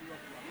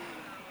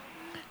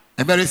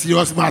 A very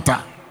serious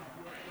matter.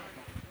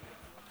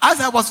 As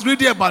I was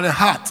reading about the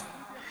heart,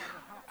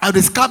 I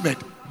discovered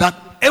that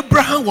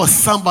Abraham was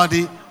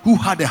somebody who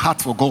had a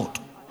heart for God.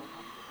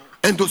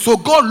 And so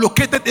God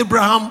located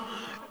Abraham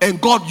and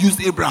God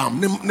used Abraham.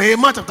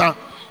 Nehemiah chapter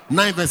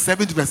 9 verse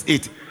 7 to verse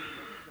 8.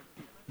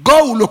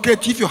 God will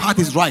locate you if your heart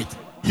is right.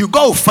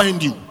 God will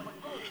find you.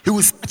 He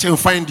will search and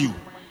find you.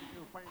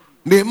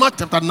 Nehemiah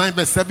chapter 9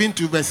 verse 7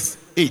 to verse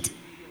 8.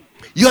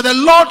 You are the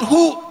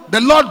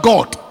Lord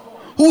God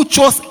who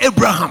chose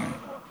Abraham,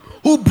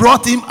 who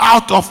brought him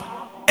out of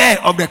Ur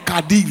of the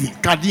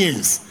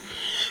Chaldeans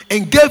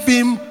and gave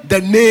him the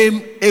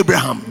name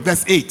Abraham.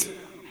 Verse 8.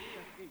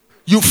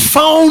 You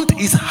found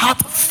his heart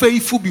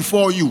faithful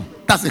before you.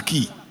 That's the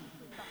key.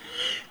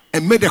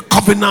 And made a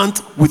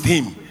covenant with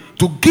him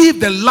to give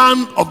the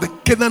land of the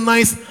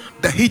Canaanites,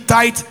 the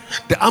Hittites,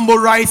 the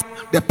Amorites,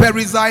 the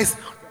Perizzites,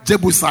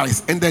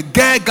 Jebusites, and the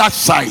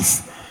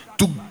Girgashites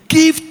to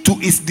give to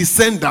his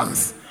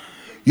descendants.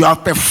 You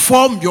have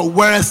performed your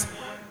words,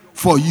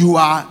 for you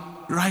are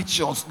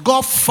righteous.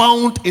 God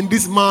found in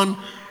this man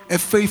a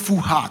faithful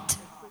heart,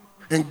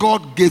 and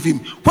God gave him.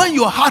 When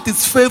your heart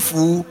is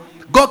faithful,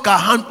 God can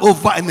hand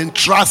over and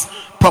entrust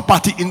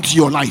property into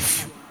your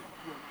life.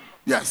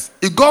 Yes,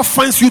 if God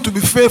finds you to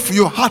be faithful,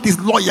 your heart is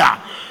loyal.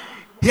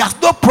 He has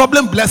no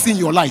problem blessing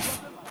your life.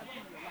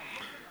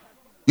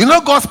 You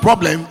know, God's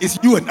problem is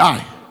you and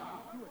I.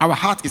 Our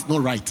heart is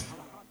not right,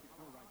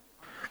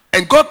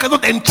 and God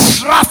cannot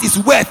entrust his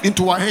wealth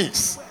into our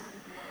hands.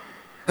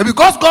 And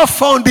because God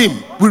found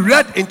him, we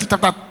read in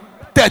chapter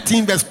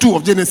 13 verse 2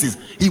 of Genesis,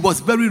 he was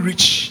very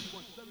rich.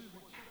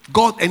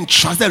 God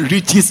entrusted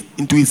riches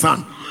into his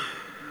hand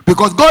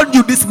because God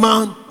knew this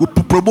man would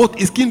promote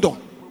his kingdom.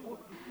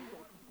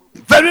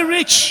 Very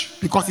rich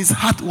because his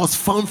heart was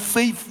found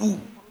faithful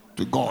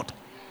to God.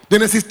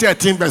 Genesis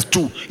 13 verse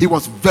 2, he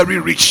was very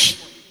rich.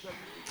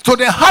 So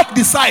the heart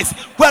decides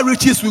where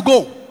riches will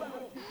go.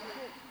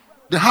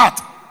 The heart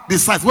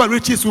decides where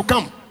riches will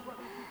come.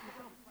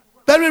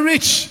 Very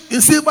rich in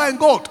silver and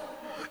gold.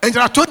 And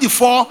chapter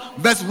 24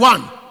 verse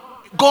 1,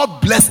 God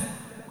blessed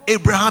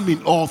Abraham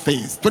in all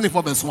things.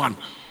 24 verse 1.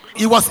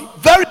 He was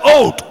very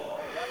old,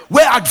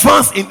 well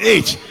advanced in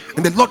age,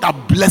 and the Lord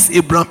had blessed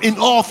Abraham in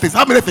all things.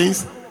 How many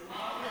things?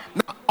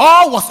 Now,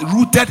 all was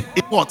rooted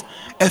in what?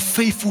 A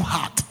faithful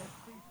heart.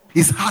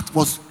 His heart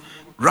was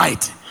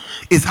right.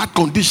 His heart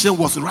condition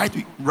was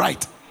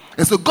right.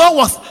 And so God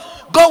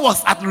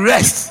was at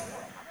rest.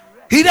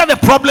 He didn't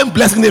have a problem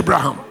blessing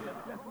Abraham.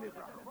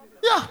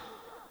 Yeah.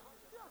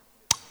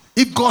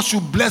 If God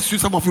should bless you,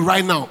 some of you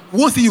right now, we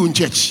won't see you in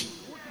church.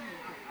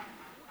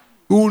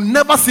 We will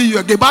never see you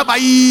again. Bye bye,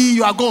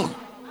 you are gone.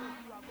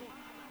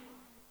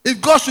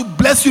 If God should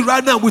bless you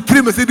right now with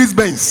 3 Mercedes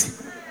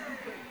Benz,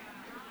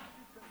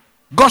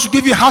 God should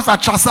give you a house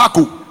at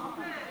Trasacco.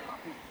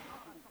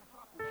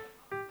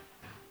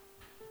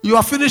 You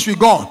are finished with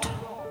God.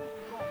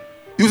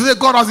 You say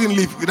God doesn't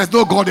live. There's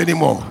no God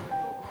anymore.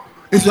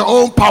 It's your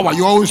own power,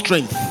 your own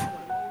strength.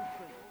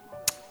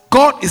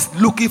 God is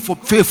looking for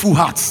faithful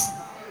hearts.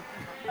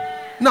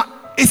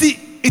 Now, it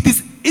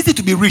is easy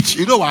to be rich.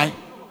 You know why?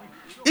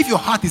 If your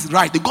heart is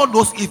right, the God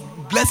knows it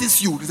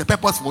blesses you. There's a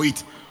purpose for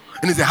it.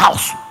 And it's a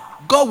house.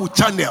 God will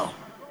channel.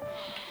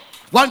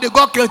 One day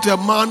God came to a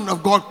man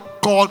of God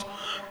called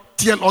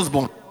T.L.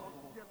 Osborne.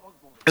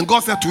 And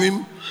God said to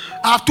him,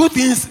 I have two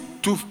things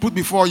to put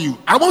before you.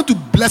 I want to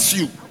bless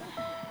you,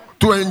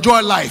 to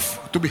enjoy life,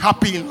 to be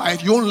happy in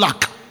life. You won't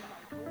lack.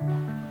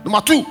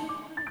 Number two,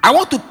 I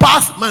want to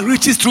pass my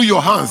riches through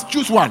your hands.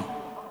 Choose one.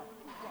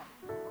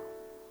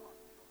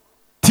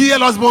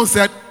 T.L. Osborne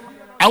said,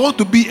 I want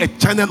to be a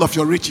channel of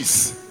your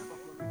riches.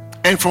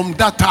 And from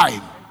that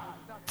time,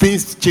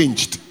 things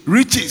changed.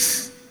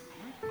 Riches.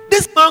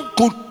 This man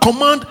could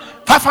command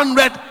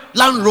 500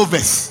 Land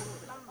Rovers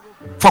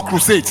for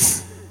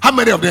crusades. How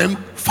many of them?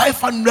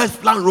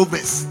 500 Land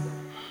Rovers.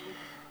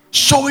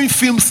 Showing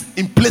films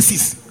in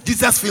places.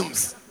 Jesus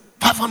films.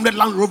 500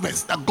 Land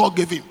Rovers that God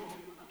gave him.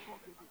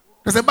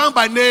 There's a man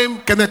by name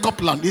Kenneth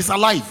Copeland. He's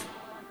alive.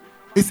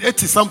 He's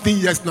 80 something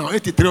years now.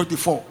 83,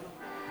 84.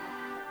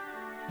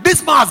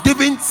 This man has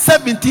given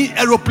 17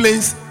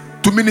 aeroplanes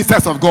to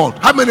ministers of God.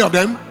 How many of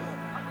them?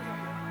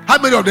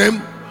 How many of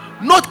them?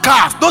 Not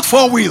cars, not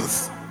four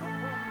wheels.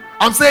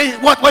 I'm saying,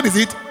 what is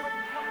it?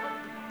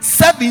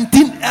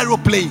 17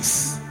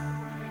 aeroplanes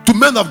to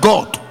men of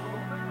God.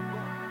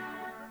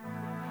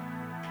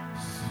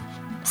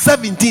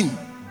 17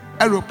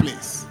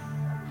 aeroplanes.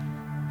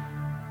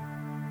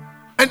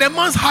 And the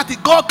man's heart,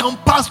 God can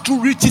pass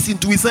through riches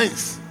into his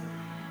hands.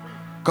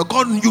 Because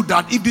God knew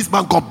that if this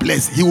man got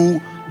blessed, he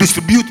will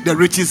distribute the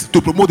riches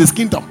to promote his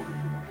kingdom.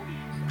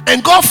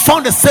 And God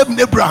found the same in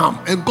Abraham,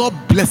 and God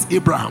blessed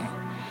Abraham.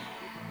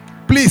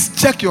 Please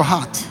check your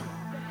heart.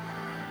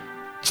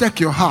 Check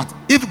your heart.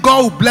 If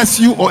God will bless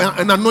you or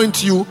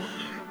anoint you,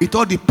 it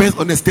all depends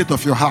on the state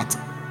of your heart.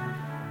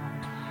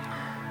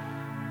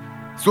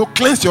 So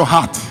cleanse your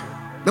heart.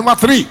 Number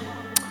 3,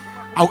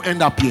 I'll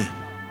end up here.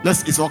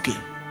 It's okay.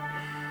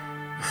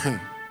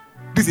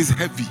 This is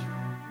heavy,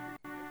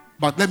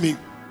 but let me.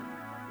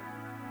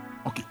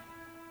 Okay.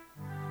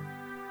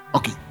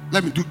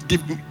 Let me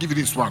give you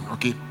this one.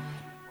 Okay.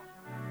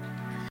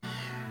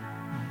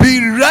 Be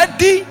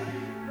ready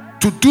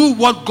to do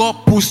what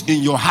God puts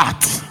in your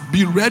heart.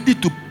 Be ready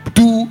to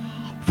do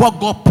what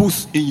God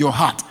puts in your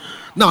heart.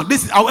 Now,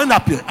 I'll end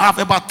up here. I have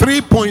about 3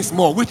 points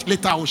more, which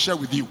later I will share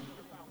with you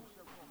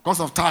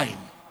because of time.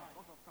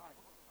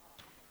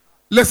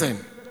 Listen,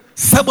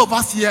 some of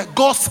us here,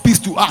 God speaks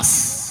to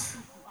us.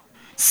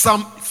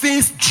 Some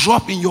things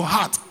drop in your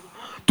heart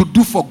to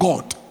do for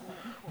God,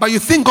 but you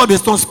think God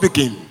is not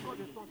speaking.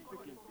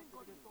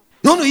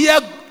 You want to hear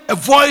a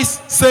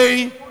voice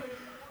saying,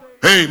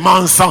 hey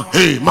man son,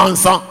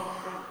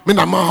 me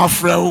na man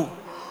afreo.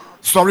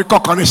 Sorry,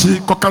 kokanishi.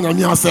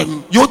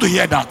 You want to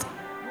hear that?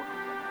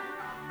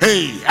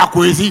 Hey,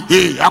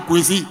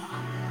 akwezi.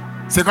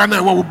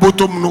 Sekana wa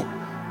bottom no.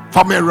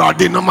 Famera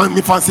de na man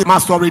ni fancy my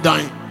story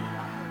dying.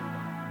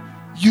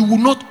 You will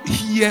not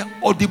hear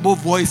audible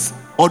voice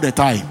all the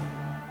time.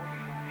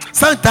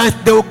 Sometimes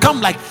they will come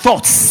like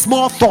thoughts,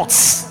 small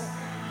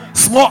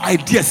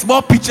ideas,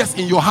 small pictures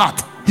in your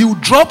heart. He will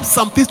drop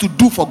something to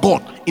do for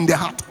God in the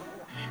heart,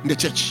 in the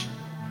church.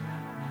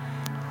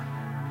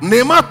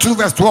 Nehemiah 2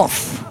 verse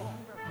 12.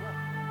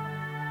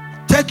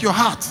 Take your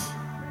heart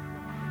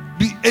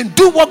and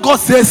do what God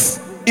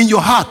says in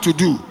your heart to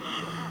do.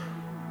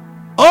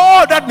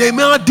 All that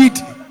Nehemiah did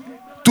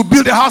to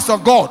build the house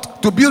of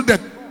God, to build the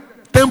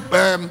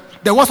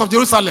walls of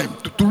Jerusalem,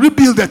 to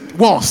rebuild the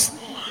walls,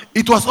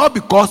 it was all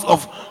because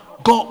of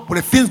God,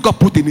 the things God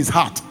put in his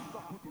heart.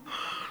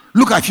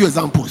 Look at a few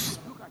examples.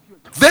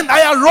 Then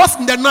I arose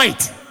in the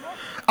night,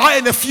 I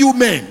and a few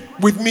men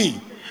with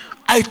me.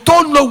 I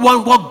told no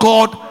one what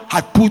God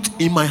had put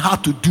in my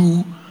heart to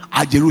do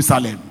at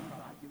Jerusalem.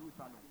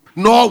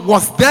 Nor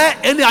was there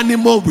any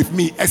animal with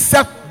me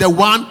except the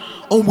one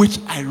on which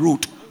I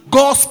rode.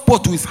 God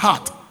spoke to his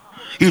heart.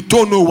 He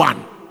told no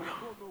one.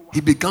 He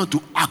began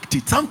to act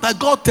it. Sometimes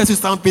God tells you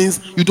some things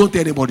you don't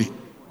tell anybody.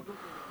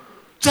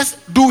 Just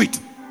do it.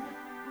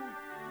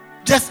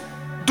 Just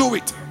do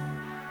it.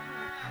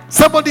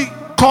 Somebody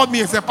called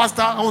me and said,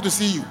 Pastor, I want to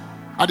see you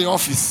at the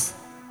office.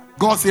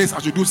 God says I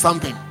should do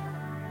something.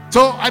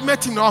 So I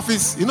met him in the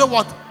office. You know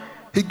what?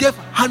 He gave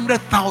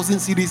 100,000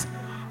 cedis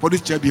for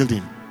this church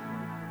building.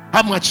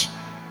 How much?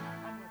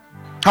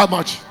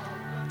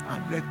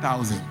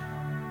 100,000.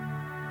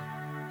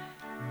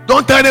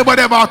 Don't tell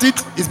anybody about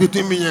it. It's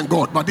between me and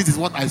God. But this is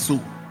what I saw.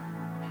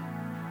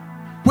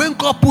 When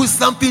God puts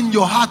something in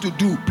your heart to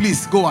do,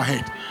 please go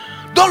ahead.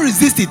 Don't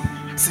resist it.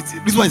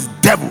 This one is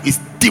devil. It's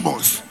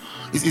demons.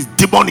 It's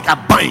demonic. I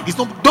bind.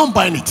 Don't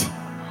bind it.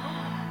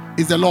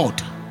 It's the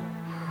Lord.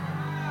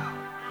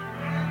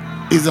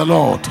 It's the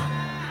Lord.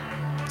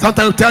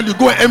 Sometimes I tell you,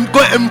 go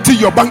empty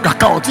your bank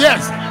account.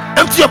 Yes.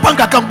 Empty your bank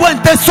account. Go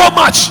and take so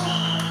much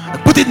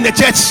and put it in the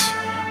church,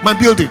 my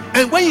building.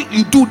 And when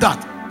you do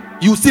that,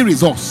 you see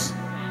results.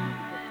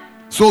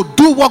 So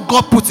do what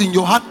God puts in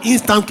your heart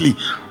instantly.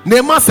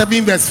 Nehemiah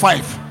 7 verse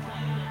 5.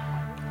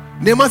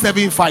 Nehemiah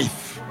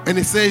 7:5. And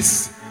it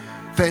says,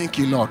 thank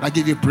you, Lord. I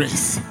give you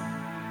praise.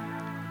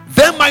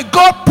 Then my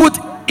God put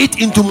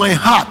it into my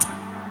heart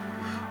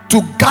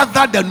to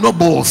gather the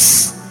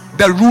nobles,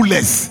 the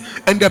rulers,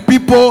 and the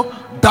people,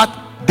 that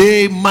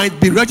they might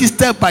be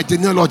registered by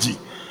genealogy.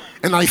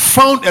 And I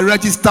found a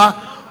register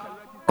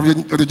of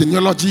the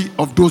genealogy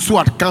of those who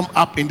had come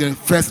up in the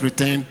first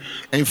return,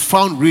 and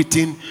found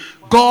written,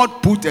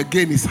 God put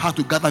again his heart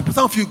to gather people.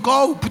 Some of you,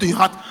 God will put in your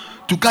heart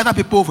to gather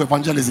people for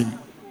evangelism.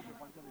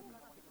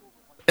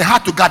 A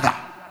heart to gather.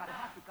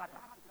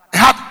 A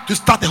heart to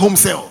start a home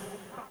cell.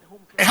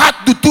 A heart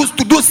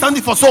to do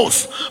something for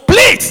souls.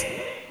 Please,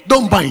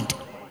 don't bind.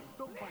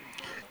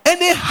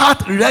 Any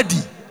heart ready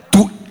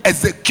to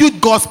execute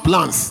God's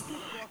plans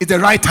is the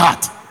right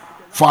heart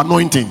for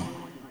anointing.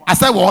 I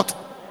said what?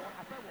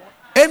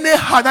 Any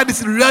heart that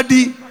is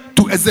ready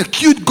to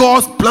execute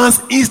God's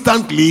plans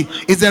instantly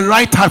is the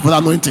right heart for the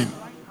anointing.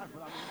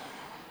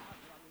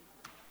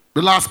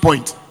 The last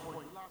point.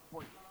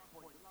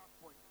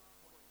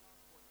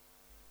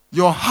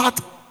 Your heart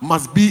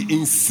must be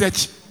in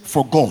search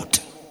for God.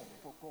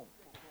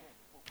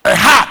 A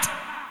heart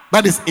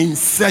that is in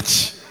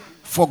search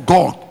for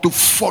God, to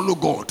follow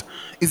God,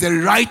 is the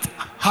right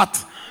heart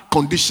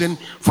condition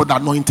for the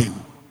anointing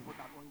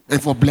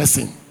and for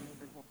blessing.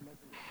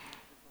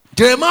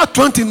 Jeremiah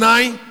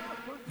 29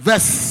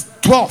 verse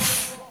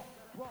 12.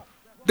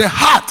 The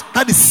heart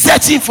that is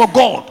searching for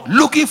God,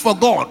 looking for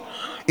God,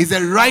 is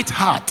the right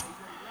heart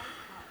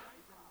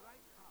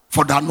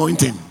for the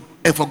anointing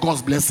and for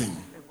God's blessing.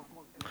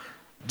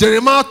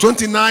 Jeremiah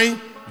 29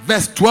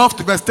 verse 12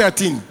 to verse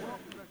 13.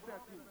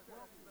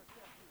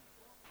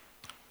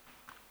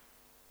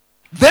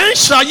 Then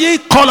shall ye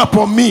call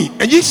upon me,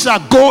 and ye shall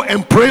go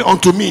and pray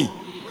unto me,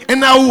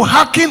 and I will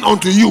hearken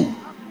unto you.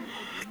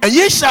 And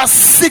ye shall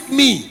seek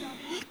me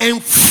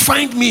and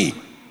find me,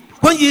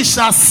 when ye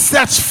shall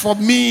search for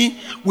me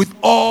with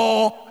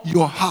all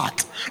your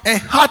heart. A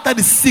heart that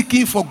is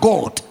seeking for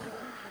God.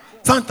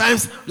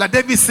 Sometimes, like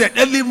David said,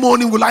 early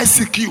morning will I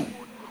seek you.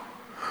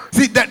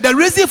 See, the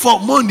reason for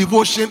morning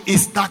devotion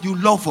is that you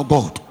love for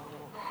God.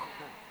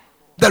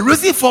 The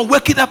reason for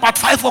waking up at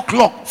 5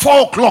 o'clock,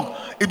 4 o'clock,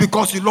 is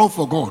because you long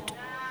for God.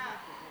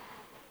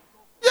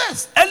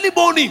 Yes, early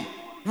morning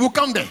will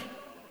come there.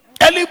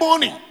 Early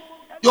morning,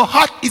 your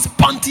heart is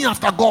panting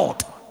after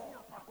God.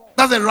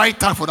 That's the right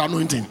time for the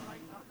anointing.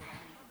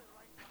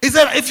 He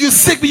said, if you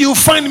seek me, you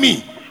find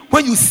me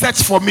when you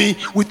search for me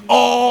with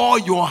all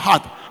your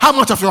heart. How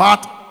much of your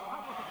heart?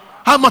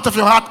 How much of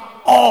your heart?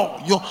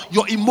 All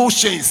your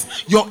emotions,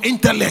 your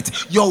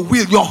intellect, your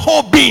will, your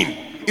whole being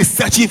is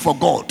searching for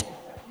God.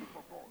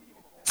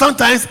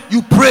 Sometimes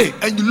you pray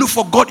and you look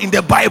for God in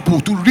the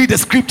Bible, to read the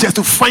scriptures,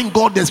 to find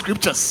God in the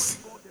scriptures.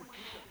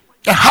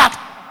 A heart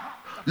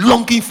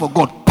longing for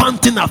God,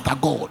 panting after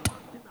God.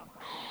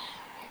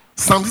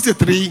 Psalm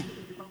 63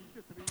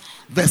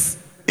 verse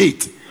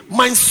 8.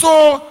 My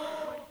soul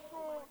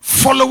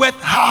followeth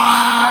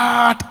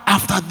hard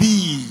after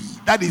thee.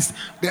 That is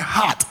the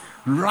heart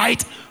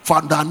right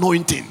for the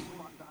anointing.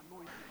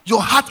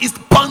 Your heart is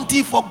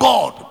panting for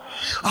God,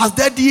 as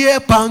the deer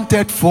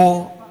panted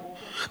for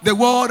the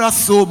water,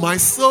 so my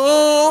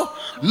soul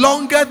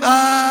longeth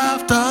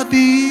after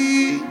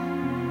thee.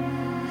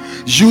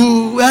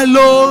 You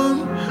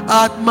alone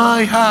at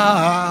my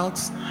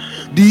heart's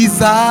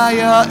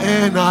desire,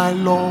 and I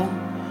long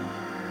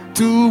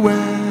to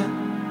worship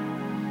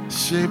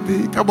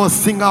thee. Come on,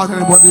 sing out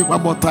everybody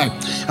one more time.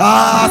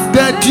 As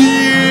the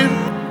deer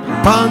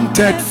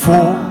panted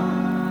for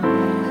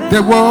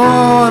the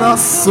water,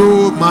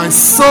 so my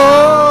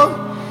soul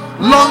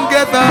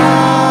longeth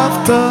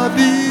after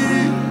thee.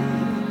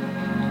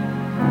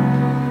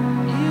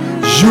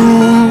 You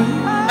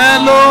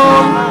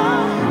alone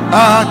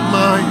at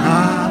my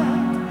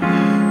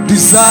heart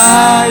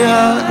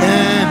desire,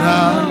 and I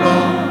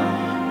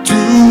long to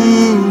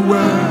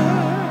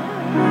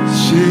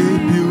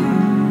worship you.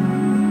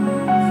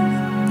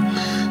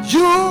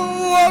 You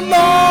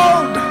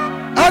alone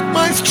at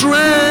my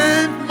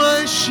strength,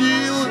 my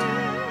shield.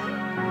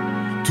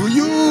 To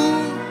you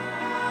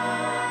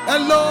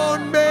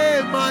alone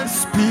may my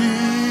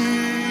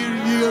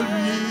spirit yield.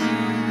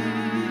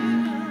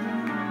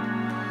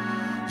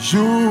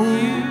 You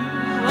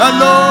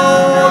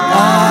alone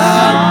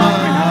at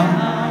my heart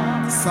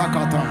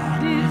Sakata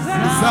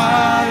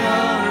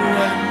desire,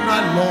 and I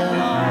long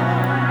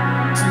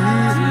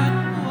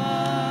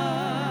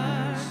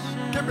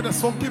to. Give me the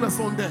song, give me a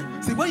song there.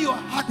 See, when your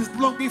heart is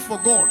longing for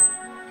God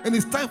and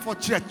it's time for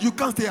church, you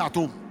can't stay at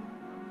home.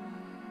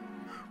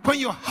 When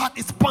your heart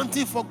is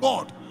panting for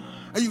God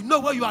and you know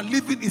where you are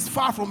living is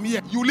far from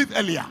here, you leave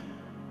earlier.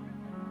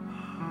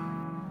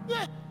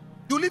 Yeah,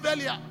 you leave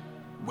earlier.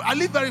 I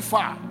live very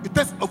far. It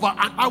takes over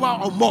an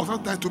hour or more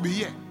sometimes to be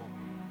here.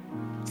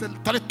 So,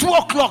 at 2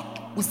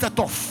 o'clock we set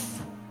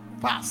off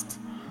fast.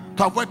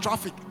 to avoid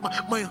traffic.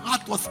 My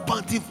heart was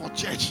panting for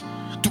church,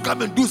 to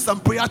come and do some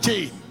prayer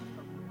chain.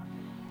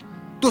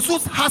 Those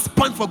whose hearts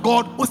pant for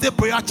God, who say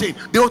prayer chain,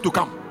 they want to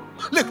come.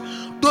 Look,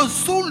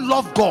 those who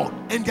love God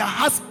and their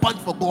hearts pant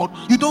for God,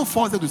 you don't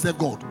force them to serve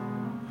God.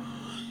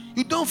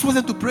 You don't force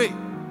them to pray.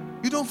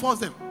 You don't force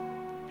them.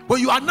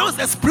 When you announce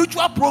a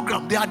spiritual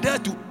program, they are there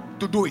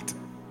to do it.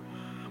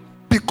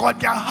 Because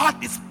their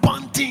heart is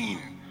panting,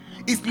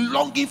 is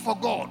longing for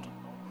God.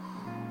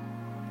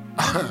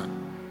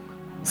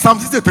 Psalm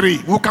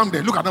 63, we'll come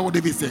there. Look at what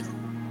David said.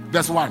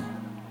 Verse 1.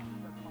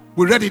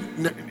 We read it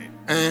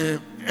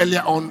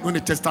earlier on when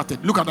the church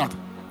started. Look at that.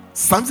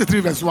 Psalm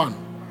 63, verse 1.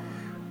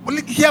 Well,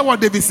 hear what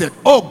David said.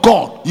 Oh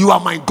God, you are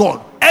my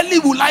God. Early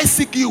will I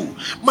seek you.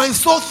 My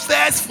soul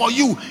thirsts for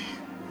you.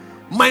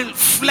 My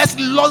flesh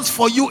longs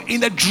for you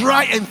in a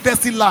dry and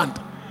thirsty land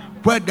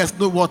where there's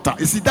no water.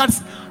 You see,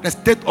 that's the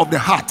state of the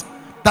heart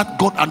that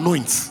God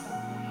anoints.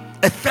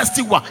 A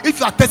thirsty one. If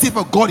you are thirsty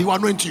for God, He will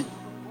anoint you.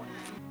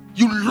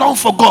 You long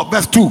for God.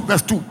 Verse 2.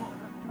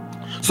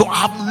 So I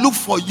have looked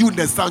for you in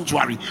the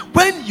sanctuary.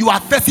 When you are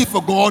thirsty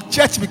for God,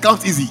 church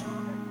becomes easy.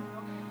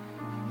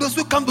 Those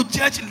who come to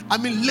church,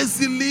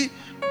 lazily,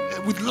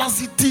 with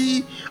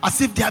lassity, as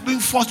if they are being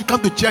forced to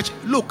come to church.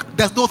 Look,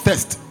 there's no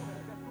thirst.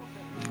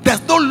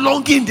 There's no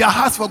longing in their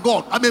hearts for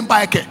God.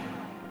 Baike.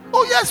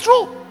 Oh yes,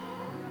 true.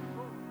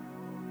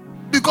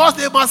 Because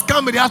they must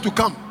come and they have to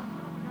come.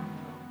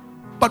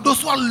 But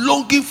those who are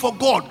longing for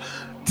God,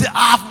 they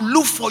have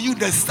looked for you in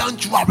the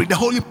sanctuary, the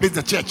holy place,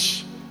 the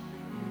church,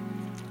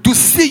 to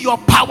see your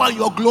power and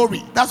your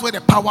glory. That's where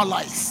the power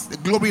lies, the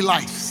glory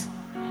lies.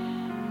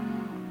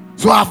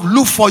 So I have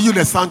looked for you in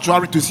the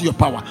sanctuary to see your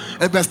power.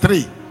 And verse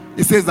 3,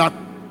 it says that,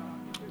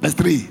 verse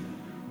 3,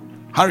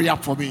 hurry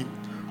up for me,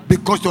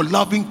 because your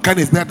loving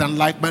kindness is better than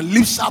life. My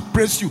lips shall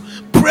praise you.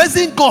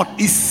 Praising God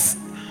is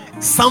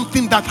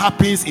something that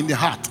happens in the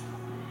heart.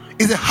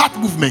 It's a heart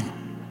movement.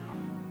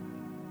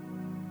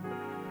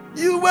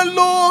 You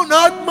alone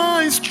are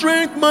my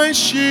strength, my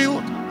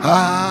shield.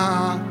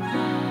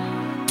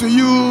 To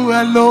you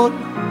alone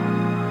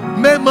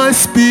may my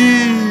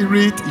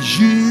spirit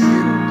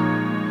yield.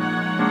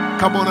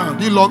 Come on now,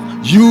 you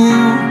long. You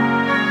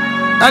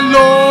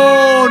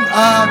alone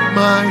are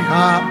my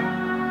heart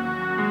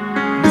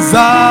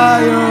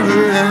desire,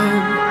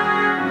 and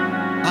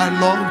I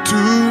long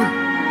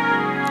to.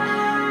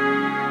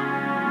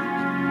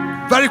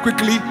 Very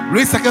quickly,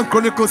 read 2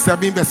 Chronicles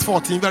 7 verse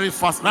 14 very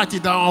fast. Write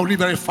it down, I'll read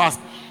very fast.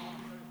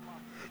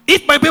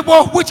 If my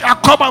people which are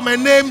called by my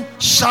name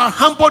shall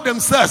humble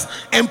themselves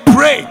and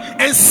pray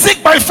and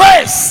seek my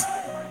face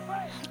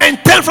and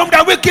turn from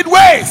their wicked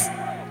ways,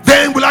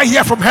 then will I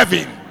hear from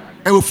heaven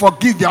and will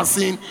forgive their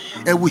sin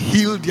and will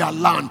heal their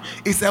land.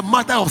 It's a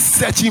matter of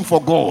searching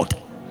for God,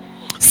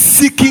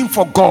 seeking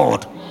for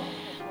God.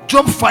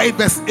 Job 5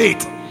 verse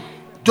 8.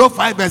 Job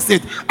 5 verse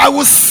 8. I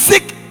will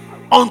seek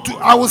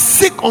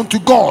unto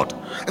God,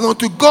 and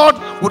unto God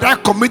would I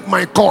commit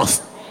my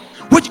cause,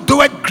 which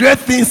doeth great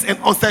things and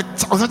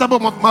unsearchable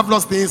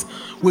marvelous things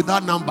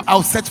without number. I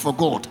will search for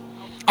God.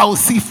 I will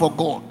seek for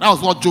God. That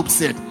was what Job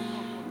said.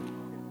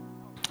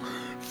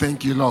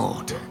 Thank you,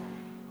 Lord.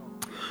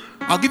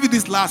 I'll give you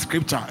this last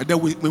scripture and then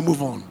we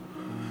move on.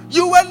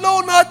 You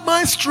alone are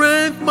my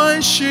strength,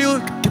 my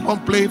shield. Keep on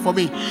playing for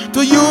me.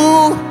 To you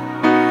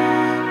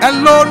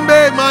alone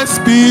may my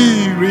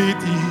spirit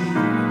yield.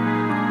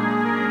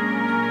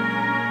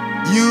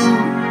 You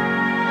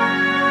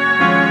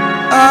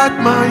at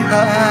my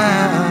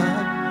heart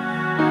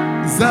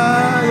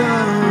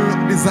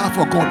desire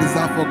for God,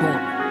 desire for God.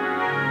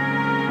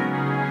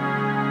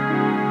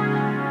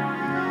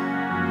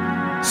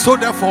 So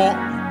therefore,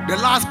 the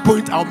last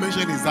point I'll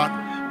mention is that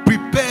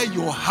prepare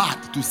your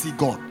heart to see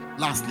God.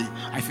 Lastly,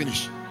 I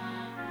finish.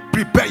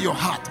 Prepare your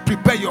heart.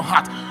 Prepare your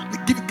heart.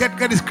 Get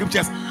the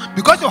scriptures,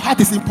 because your heart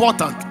is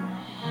important.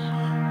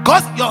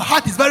 Because your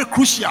heart is very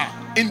crucial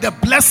in the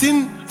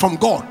blessing from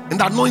God, in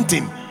the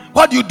anointing.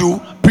 What do?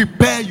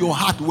 Prepare your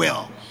heart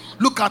well.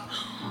 Look at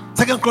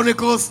 2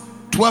 Chronicles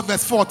 12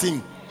 verse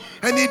 14.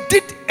 And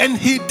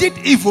he did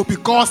evil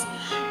because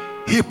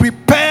he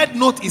prepared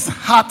not his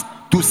heart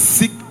to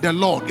seek the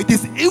Lord. It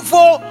is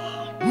evil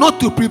not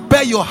to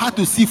prepare your heart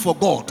to seek for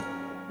God.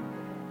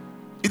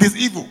 It is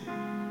evil.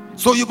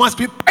 So you must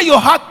prepare your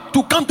heart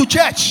to come to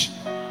church.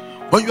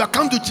 When you are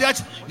come to church,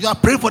 you are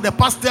praying for the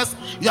pastors,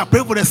 you are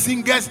praying for the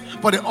singers,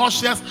 for the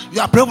ushers, you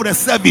are praying for the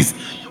service.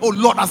 Oh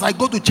Lord, as I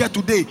go to church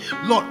today,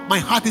 Lord, my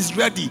heart is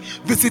ready.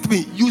 Visit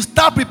me. You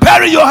start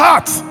preparing your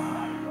heart.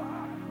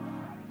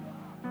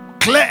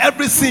 Clear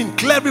every sin,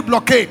 clear every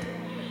blockade.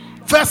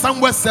 1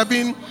 Samuel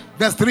 7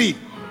 verse 3.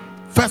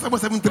 1 Samuel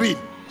 7:3.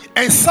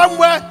 And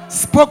Samuel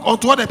spoke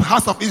unto all the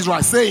house of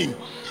Israel, saying,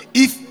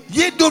 if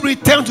ye do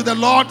return to the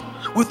Lord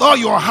with all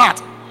your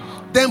heart,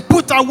 then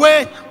put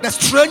away the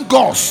strange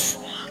gods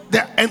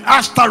and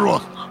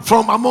Ashtaroth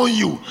from among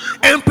you,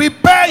 and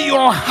prepare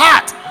your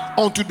heart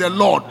unto the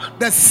Lord.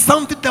 There's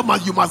something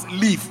that you must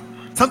leave,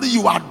 something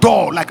you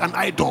adore like an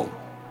idol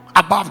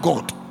above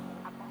God.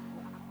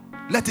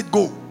 Let it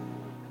go.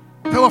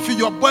 Some of you,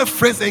 your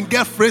boyfriends and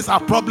girlfriends are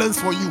problems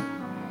for you.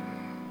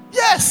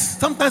 Yes,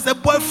 sometimes a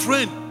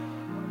boyfriend,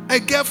 a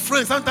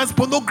girlfriend, sometimes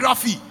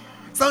pornography,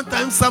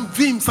 sometimes some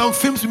films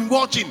you've been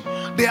watching.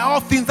 They are all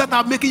things that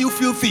are making you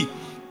filthy.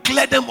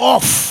 Clear them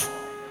off.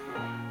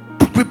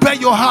 Prepare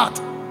your heart.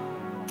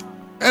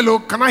 Hello,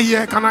 can I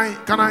hear? Can I?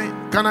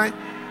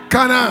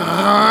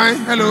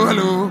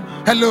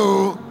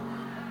 Hello.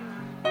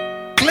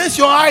 Cleanse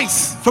your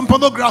eyes from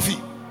pornography.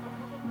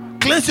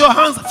 Cleanse your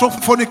hands from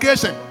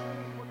fornication.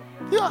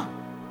 Yeah.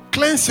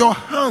 Cleanse your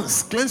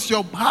hands. Cleanse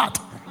your heart.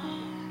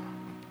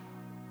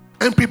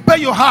 And prepare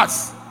your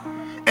hearts.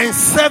 And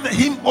serve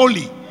him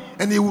only.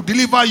 And he will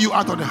deliver you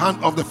out of the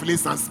hand of the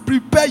Philistines.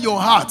 Prepare your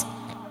heart.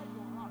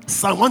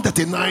 Psalm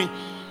 139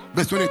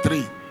 verse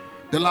 23.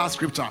 The last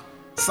scripture.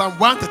 Psalm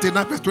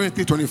 139 verse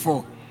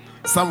 23-24.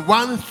 Psalm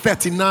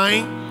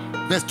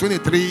 139 verse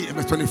 23 and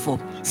verse 24.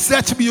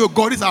 Search me, O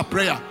God. This is our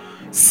prayer.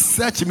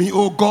 Search me,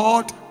 O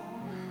God,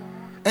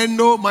 and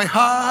know my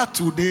heart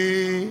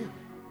today.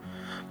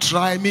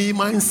 Try me,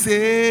 my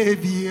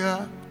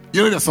Savior.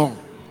 You know the song?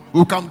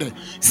 We'll come there.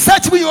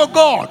 Search me, O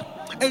God,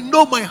 and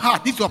know my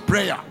heart. This is your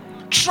prayer.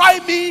 Try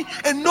me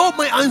and know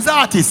my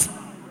anxieties.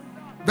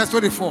 Verse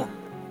 24.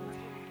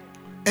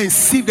 And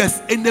see if there's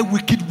any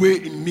wicked way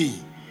in me.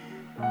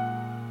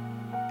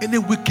 Any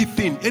wicked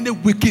thing, any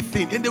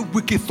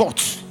wicked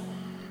thoughts,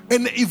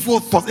 any evil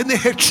thoughts, any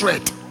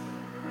hatred,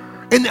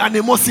 any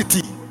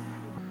animosity,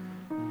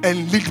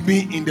 and lead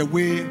me in the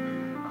way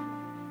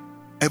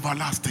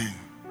everlasting.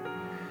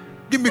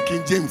 Give me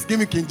King James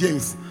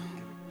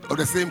of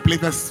the same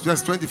place,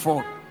 verse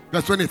 24,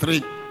 verse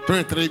 23.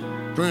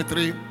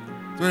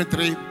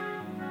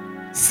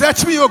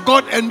 Search me, O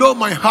God, and know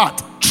my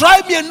heart.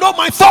 Try me and know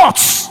my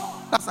thoughts.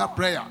 That's our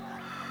prayer.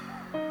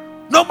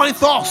 Know my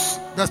thoughts.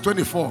 Verse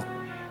 24.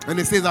 And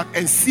it says that,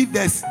 and see if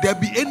there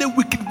be any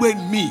wicked way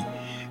in me,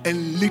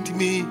 and lead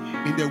me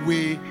in the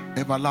way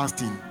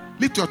everlasting.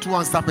 Lift your two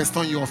hands up and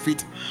stand on your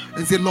feet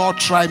and say, Lord,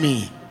 try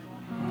me.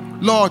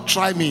 Lord,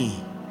 try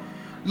me.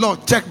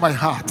 Lord, check my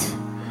heart.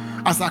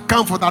 As I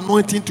come for the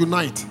anointing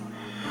tonight,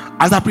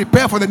 as I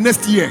prepare for the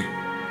next year,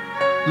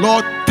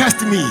 Lord,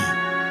 test me.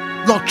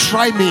 Lord,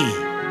 try me.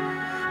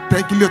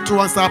 Thank you. Lift your two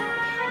hands up.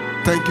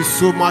 Thank you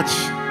so much.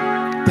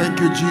 Thank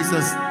you,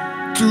 Jesus.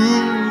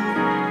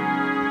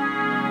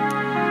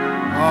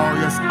 Oh,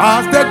 yes.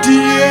 As the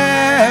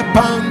deer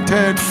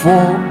panted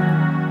for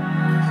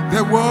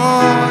the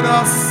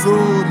water, so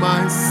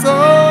my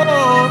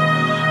soul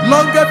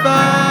longeth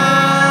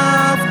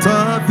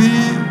after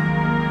thee.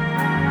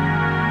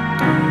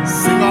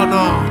 Sing on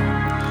now.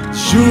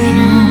 You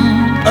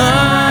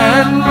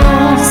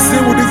alone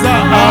sing with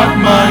desire at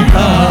my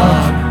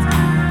heart.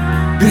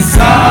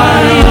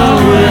 Desire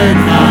when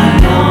I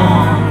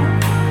long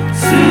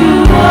to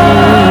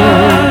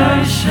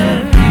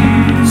worship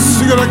you.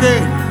 Sing it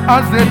again.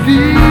 As the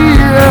deer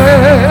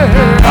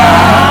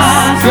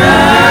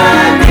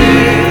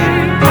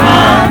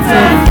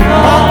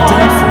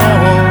panted for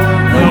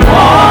the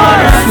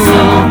water,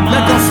 so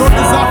let us show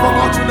desire for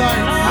God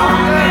tonight.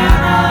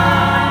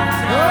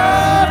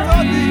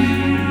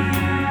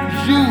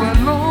 You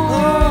alone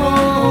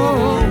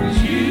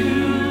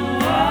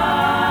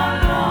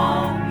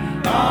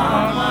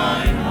are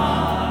my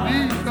heart.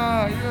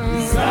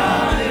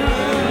 Desire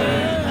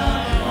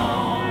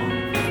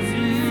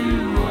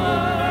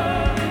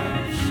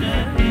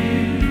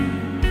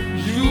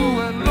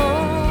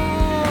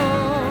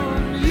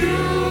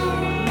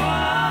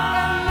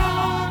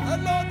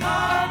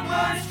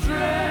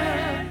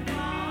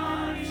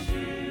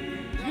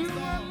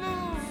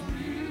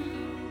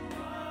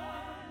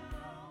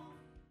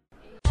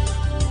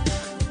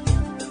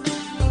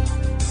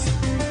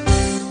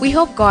We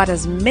hope God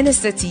has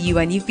ministered to you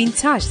and you've been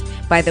touched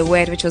by the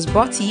word which was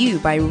brought to you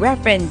by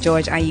Reverend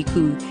George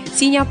Ayiku,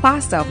 Senior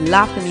Pastor of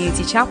Love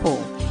Community Chapel.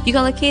 You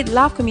can locate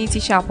Love Community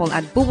Chapel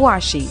at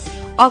Bubuashi,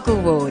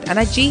 Ogle Road, and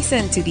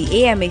adjacent to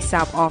the AMA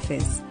Sub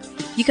office.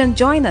 You can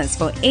join us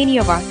for any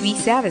of our 3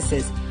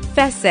 services.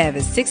 First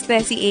service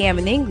 6:30 a.m.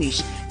 in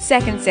English,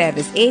 second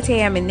service 8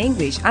 a.m. in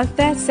English, and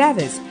third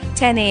service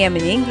 10 a.m.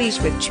 in English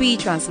with Tree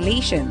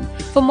translation.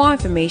 For more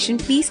information,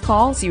 please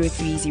call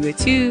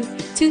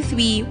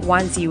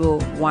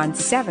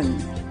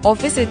 0302-231017 or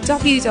visit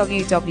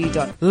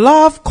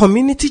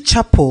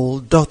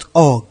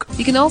www.lovecommunitychapel.org.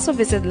 You can also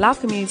visit Love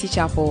Community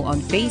Chapel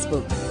on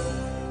Facebook.